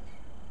create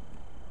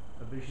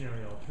a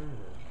visionary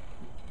alternative.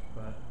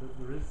 But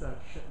there is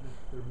that.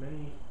 There are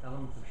many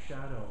elements of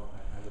shadow,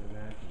 I would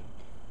imagine,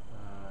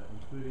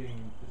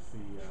 including just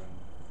the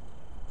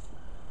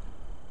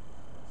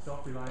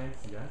self-reliance,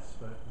 yes,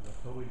 but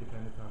totally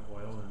dependent on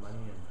oil and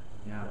money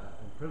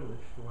and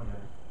privilege for one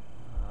thing.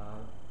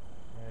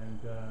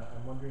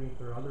 I'm wondering if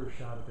there are other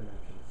shadow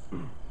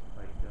dimensions,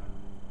 like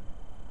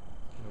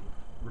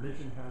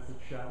religion has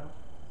its shadow,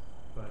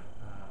 but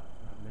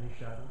many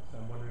shadows.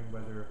 I'm wondering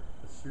whether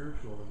the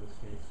spiritual, in this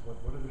case, what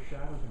are the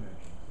shadow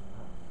dimensions?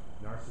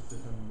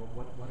 Narcissism,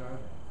 what are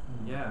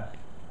they? Yeah.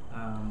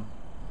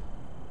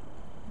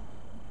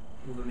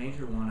 Well, the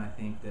major one I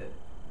think that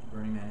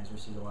Burning Man has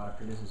received a lot of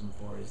criticism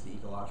for is the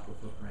ecological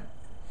footprint.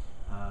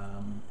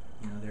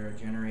 There are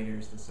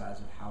generators the size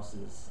of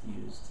houses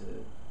used to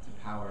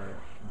power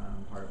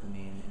part of the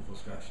main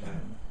infrastructure.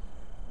 And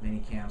many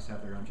camps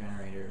have their own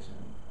generators,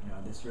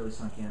 and this really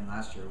sunk in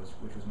last year,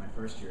 which was my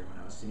first year, when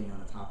I was sitting on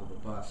the top of a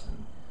bus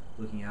and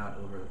looking out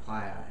over the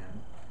playa, and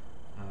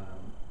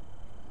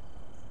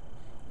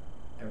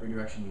every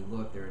direction you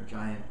look, there are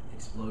giant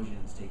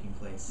explosions taking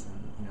place,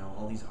 and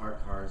all these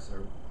art cars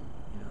are,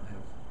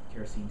 have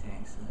kerosene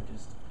tanks, and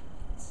it's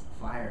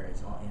fire.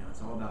 It's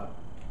all about.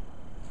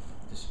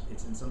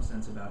 It's in some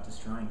sense about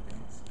destroying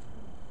things,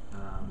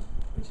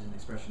 which is an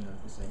expression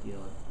of this idea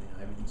of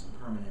everything's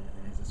impermanent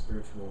and has a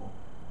spiritual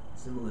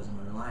symbolism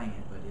underlying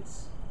it, but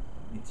it's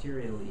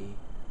materially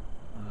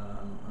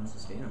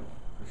unsustainable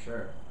for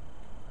sure,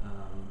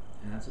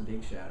 and that's a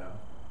big shadow.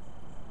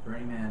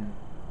 Burning Man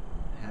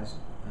has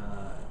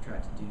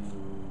tried to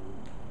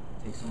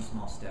take some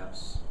small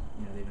steps.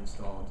 They've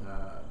installed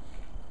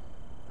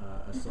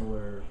a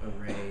solar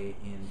array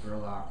in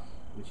Burlock,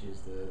 which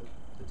is the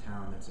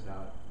town that's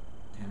about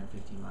 10 or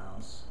 15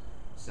 miles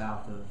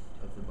south of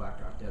the Black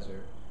Rock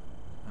Desert.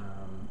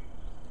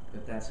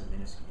 But that's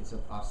it's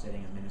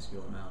offsetting a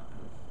minuscule amount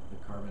of the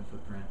carbon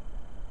footprint.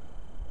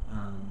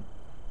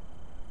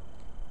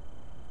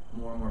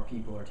 More and more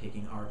people are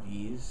taking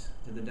RVs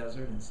to the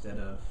desert instead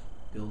of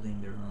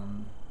building their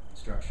own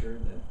structure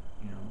that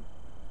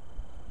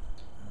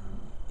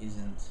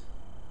isn't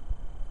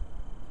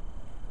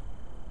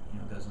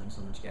guzzling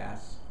so much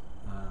gas.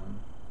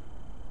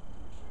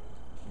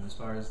 As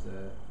far as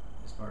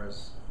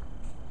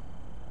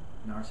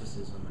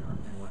narcissism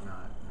and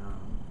whatnot,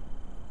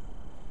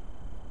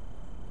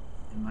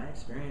 in my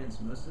experience,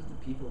 most of the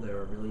people there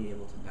are really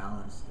able to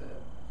balance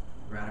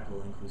the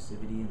radical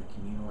inclusivity and the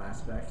communal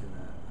aspect and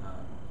the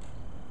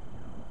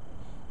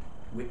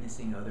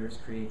witnessing others'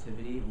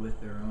 creativity with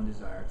their own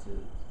desire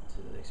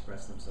to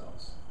express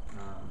themselves.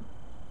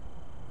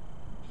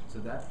 So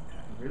that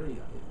really,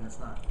 that's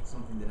not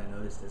something that I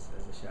noticed as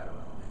a shadow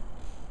element.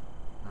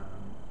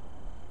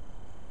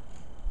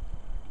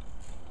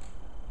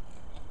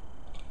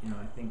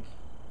 I think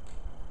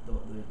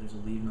there's a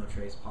leave no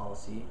trace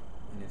policy,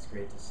 and it's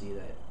great to see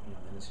that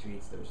in the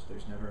streets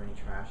there's never any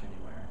trash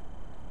anywhere.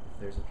 If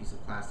there's a piece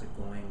of plastic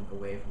going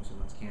away from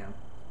someone's camp,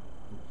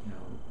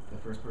 the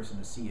first person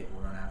to see it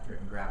will run after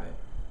it and grab it.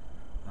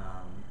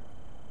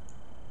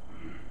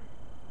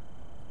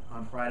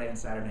 On Friday and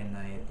Saturday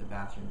night, the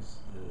bathrooms,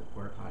 the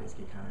porta potties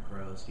get kind of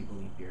gross. People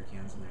leave beer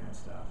cans in there and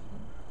stuff.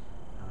 And,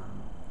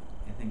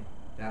 I think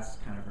that's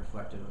kind of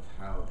reflective of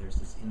how there's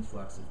this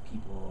influx of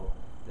people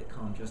that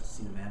come just to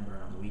see the man burn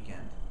on the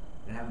weekend,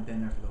 that haven't been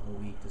there for the whole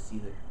week to see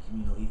the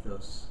communal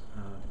ethos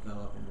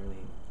develop and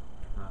really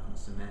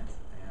cement.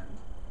 And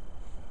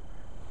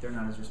they're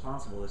not as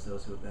responsible as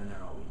those who have been there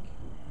all week.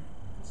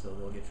 And so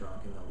they'll get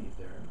drunk and they'll leave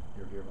their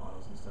beer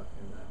bottles and stuff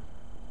in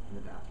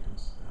the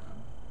bathrooms.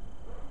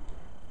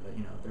 But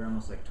they're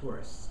almost like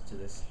tourists to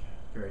this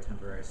very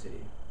temporary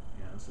city.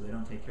 So they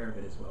don't take care of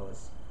it as well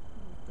as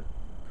the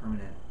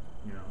permanent,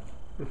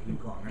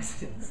 week-long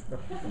residents. There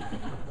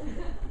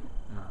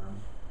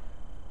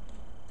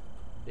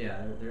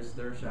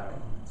are shadow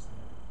elements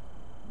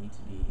that need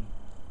to be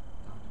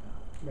talked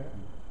about. Matt,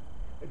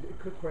 a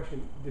quick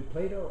question: did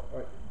Plato,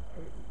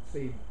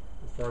 say,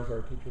 as far as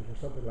our teachers or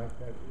something like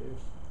that,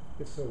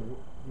 So,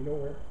 you know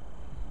where?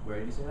 Where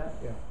did you say that?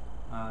 Yeah.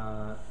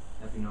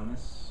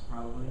 Epinomis,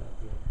 probably.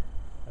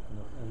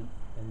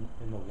 And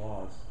in the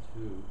laws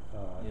too,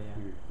 Yeah.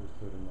 he refers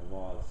to it in the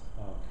laws.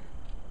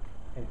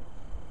 And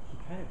he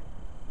kind of,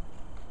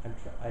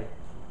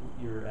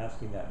 you're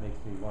asking that makes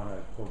me want to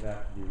go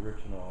back to the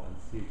original and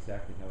see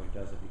exactly how he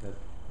does it, because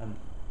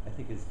I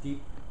think his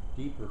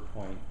deeper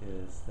point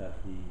is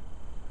that the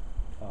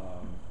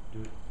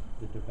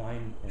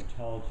divine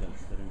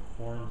intelligence that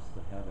informs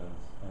the heavens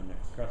and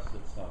expresses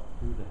itself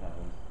through the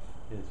heavens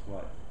is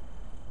what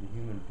the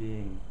human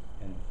being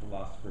and the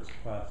philosopher's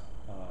quest,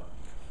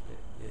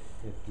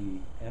 if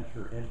we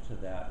enter into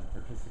that and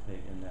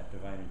participate in that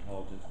divine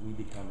intelligence, we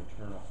become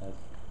eternal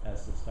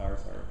as the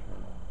stars are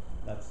eternal.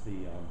 That's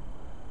the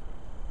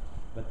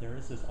but there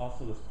is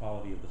also this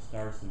quality of the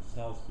stars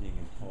themselves being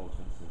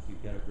intelligences. You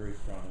get it very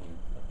strongly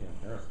in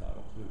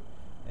Aristotle too,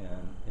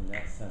 and in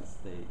that sense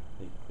they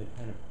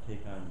kind of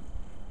take on,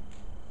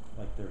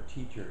 like, their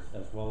teachers,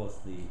 as well as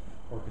the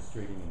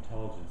orchestrating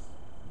intelligence.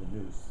 The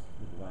nous,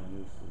 the divine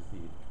nous, is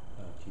the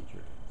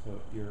teacher.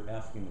 So you're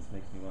asking this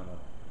makes me want to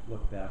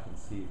look back and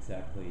see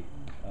exactly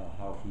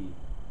how he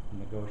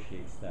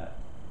negotiates that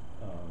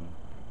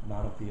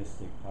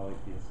monotheistic,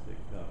 polytheistic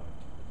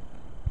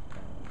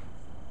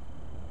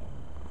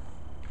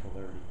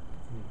polarity.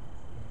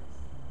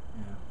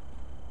 Yeah.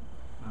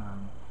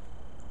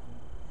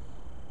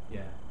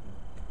 Yeah.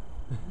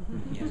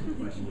 He answered the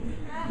question.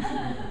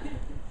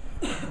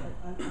 I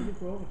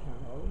think we're over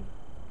time, are we?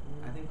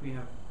 I think we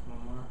have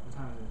one more. What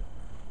time is it?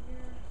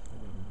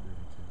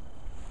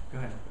 Go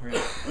ahead. Hurry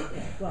up.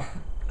 Well,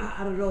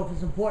 I don't know if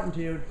it's important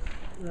to you,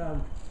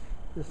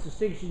 this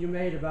distinction you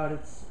made about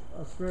it's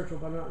spiritual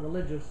but not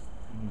religious.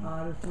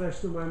 It flashed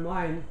through my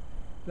mind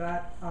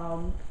that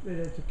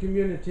it's a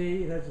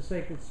community, it has a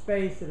sacred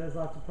space, it has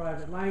lots of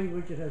private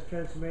language, it has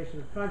transformation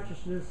of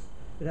consciousness,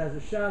 it has a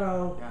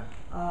shadow.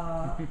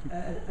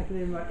 And I can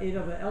name about 8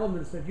 other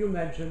elements that you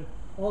mentioned,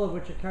 all of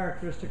which are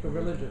characteristic of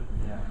religion.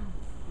 Yeah.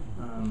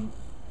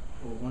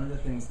 Well, one of the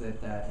things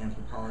that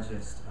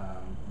anthropologist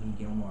Lee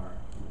Gilmore,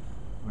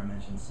 who I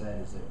mentioned,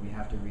 said is that we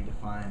have to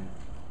redefine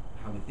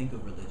how we think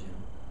of religion.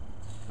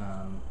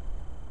 Let me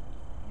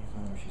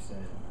find where she said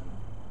it and then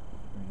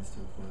bring this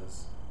to a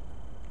close.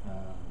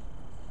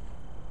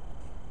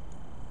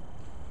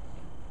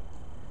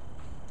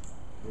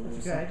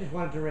 That's okay, I just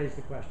wanted to raise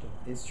the question.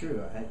 It's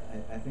true.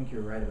 I think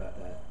you're right about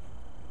that.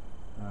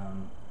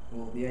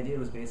 Well, the idea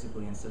was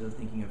basically, instead of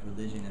thinking of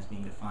religion as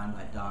being defined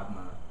by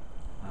dogma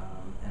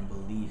and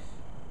belief,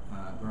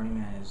 Burning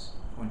Man is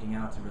pointing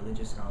out to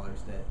religious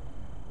scholars that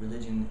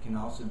religion can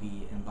also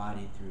be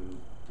embodied through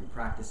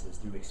practices,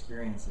 through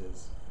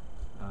experiences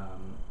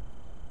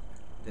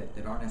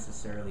that aren't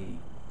necessarily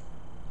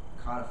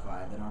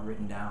codified, that aren't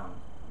written down.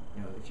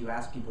 You know, if you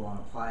ask people on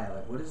the playa,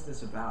 like, what is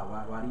this about?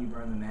 Why do you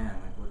burn the man?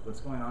 Like, what's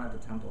going on at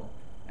the temple?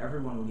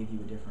 Everyone will give you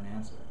a different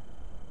answer,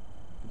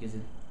 because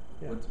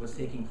what's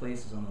taking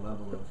place is on the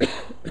level of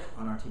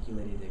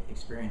unarticulated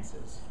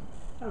experiences.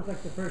 Sounds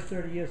like the first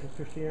 30 years of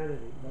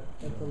Christianity, but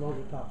that's a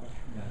longer topic.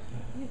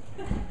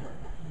 Yeah.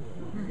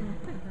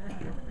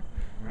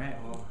 All right.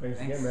 Well, Thanks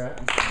again, Matt.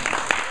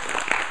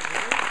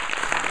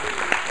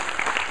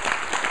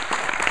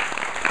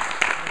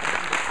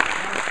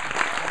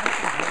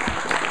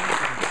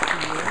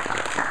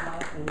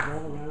 And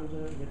all around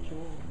the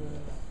ritual of the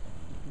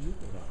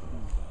youth.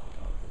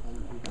 And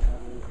people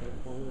having a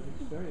formative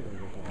experience.